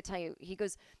really going to tell you. He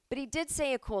goes, but he did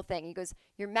say a cool thing. He goes,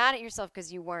 you're mad at yourself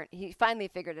because you weren't. He finally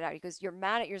figured it out. He goes, you're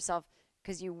mad at yourself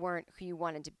because you weren't who you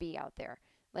wanted to be out there.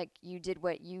 Like, you did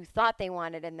what you thought they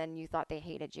wanted and then you thought they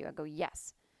hated you. I go,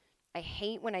 yes. I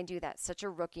hate when I do that. Such a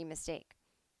rookie mistake.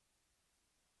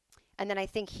 And then I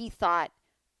think he thought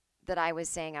that I was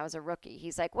saying I was a rookie.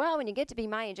 He's like, well, when you get to be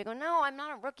my age, I go, no, I'm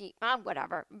not a rookie.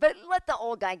 Whatever. But let the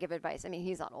old guy give advice. I mean,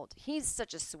 he's not old. He's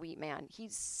such a sweet man.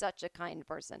 He's such a kind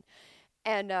person.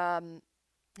 And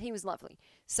he was lovely.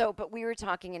 So, but we were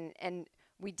talking and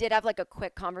we did have like a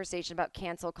quick conversation about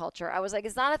cancel culture. I was like,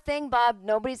 it's not a thing, Bob.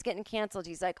 Nobody's getting canceled.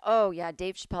 He's like, oh, yeah,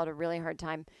 Dave Chappelle had a really hard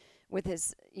time with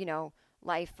his,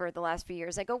 life for the last few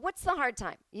years. I go, what's the hard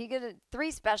time? You get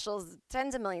 3 specials,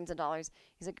 tens of millions of dollars.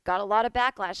 He's like, got a lot of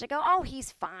backlash. I go, oh,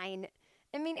 he's fine.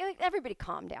 I mean, everybody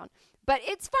calm down. But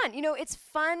it's fun. It's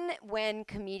fun when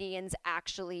comedians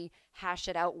actually hash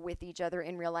it out with each other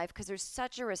in real life because there's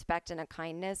such a respect and a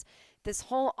kindness. This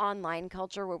whole online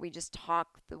culture where we just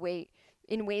talk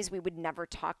in ways we would never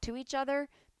talk to each other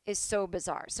is so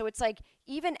bizarre. So it's like,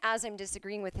 even as I'm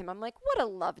disagreeing with him, I'm like, what a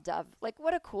love dove. Like,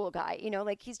 what a cool guy.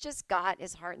 Like he's just got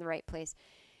his heart in the right place.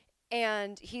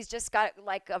 And he's just got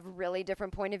like a really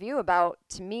different point of view about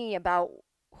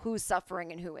who's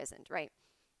suffering and who isn't, right?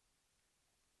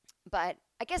 But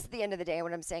I guess at the end of the day,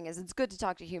 what I'm saying is it's good to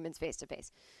talk to humans face to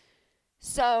face.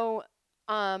 So,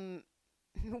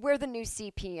 we're the new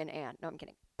CP and Ann. No, I'm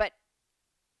kidding. But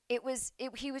he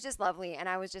was just lovely. And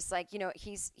I was just like,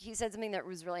 he said something that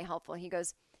was really helpful. He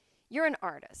goes, you're an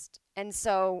artist. And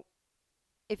so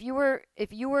if you were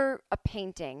a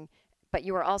painting, but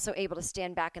you were also able to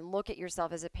stand back and look at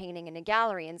yourself as a painting in a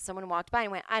gallery and someone walked by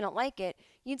and went, I don't like it.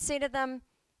 You'd say to them,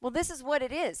 well, this is what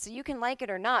it is. So you can like it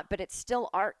or not, but it's still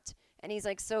art. And he's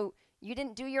like, so you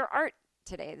didn't do your art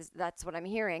today. That's what I'm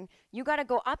hearing. You got to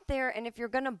go up there. And if you're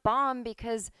going to bomb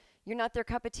because you're not their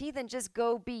cup of tea, then just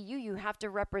go be you. You have to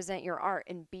represent your art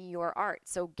and be your art.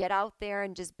 So get out there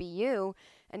and just be you.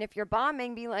 And if you're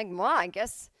bombing, be like, well, I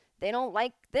guess they don't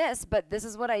like this, but this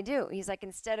is what I do. He's like,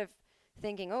 instead of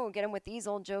thinking, oh, get him with these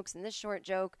old jokes and this short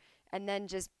joke, and then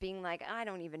just being like, I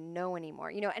don't even know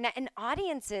anymore. And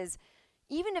audiences,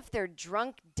 even if they're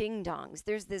drunk ding-dongs,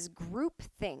 there's this group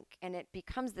think, and it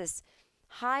becomes this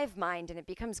hive mind, and it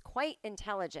becomes quite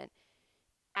intelligent.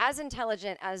 As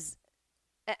intelligent as,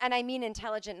 and I mean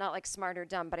intelligent, not like smart or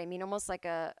dumb, but I mean almost like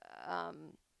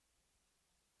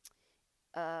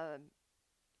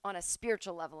on a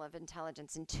spiritual level of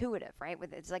intelligence, intuitive, right?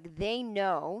 It's like they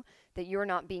know that you're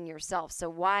not being yourself. So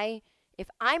why, if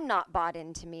I'm not bought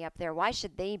into me up there, why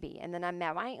should they be? And then I'm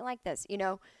mad. Why ain't you like this?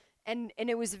 And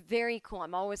it was very cool.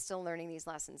 I'm always still learning these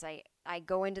lessons. I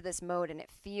go into this mode and it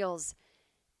feels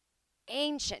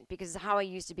ancient because of how I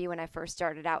used to be when I first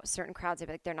started out. Certain crowds, I'd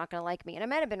be like, they're not going to like me. And I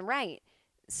might have been right.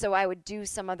 So I would do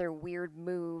some other weird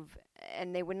move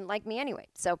and they wouldn't like me anyway.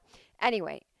 So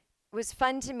anyway, it was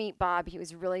fun to meet Bob. He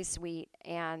was really sweet.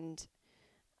 And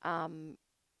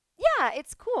yeah,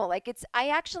 it's cool. Like I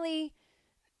actually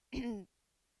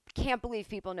can't believe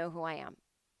people know who I am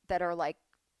that are like,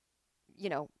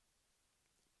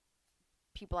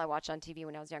 people I watched on TV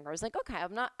when I was younger. I was like, okay,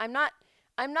 I'm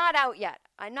not out yet.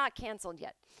 I'm not canceled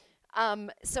yet.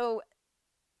 So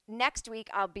next week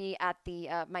I'll be at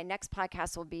my next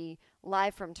podcast will be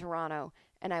live from Toronto,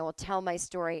 and I will tell my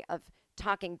story of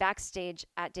talking backstage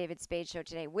at David Spade Show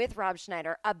today with Rob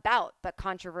Schneider about the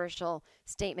controversial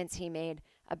statements he made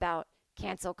about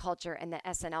cancel culture and the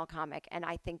SNL comic. And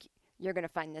I think you're going to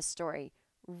find this story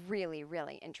really,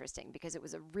 really interesting because it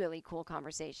was a really cool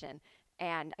conversation.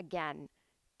 And again,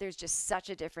 there's just such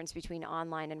a difference between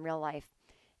online and real life.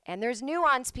 And there's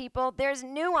nuance, people. There's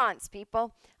nuance,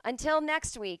 people. Until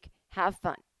next week, have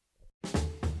fun.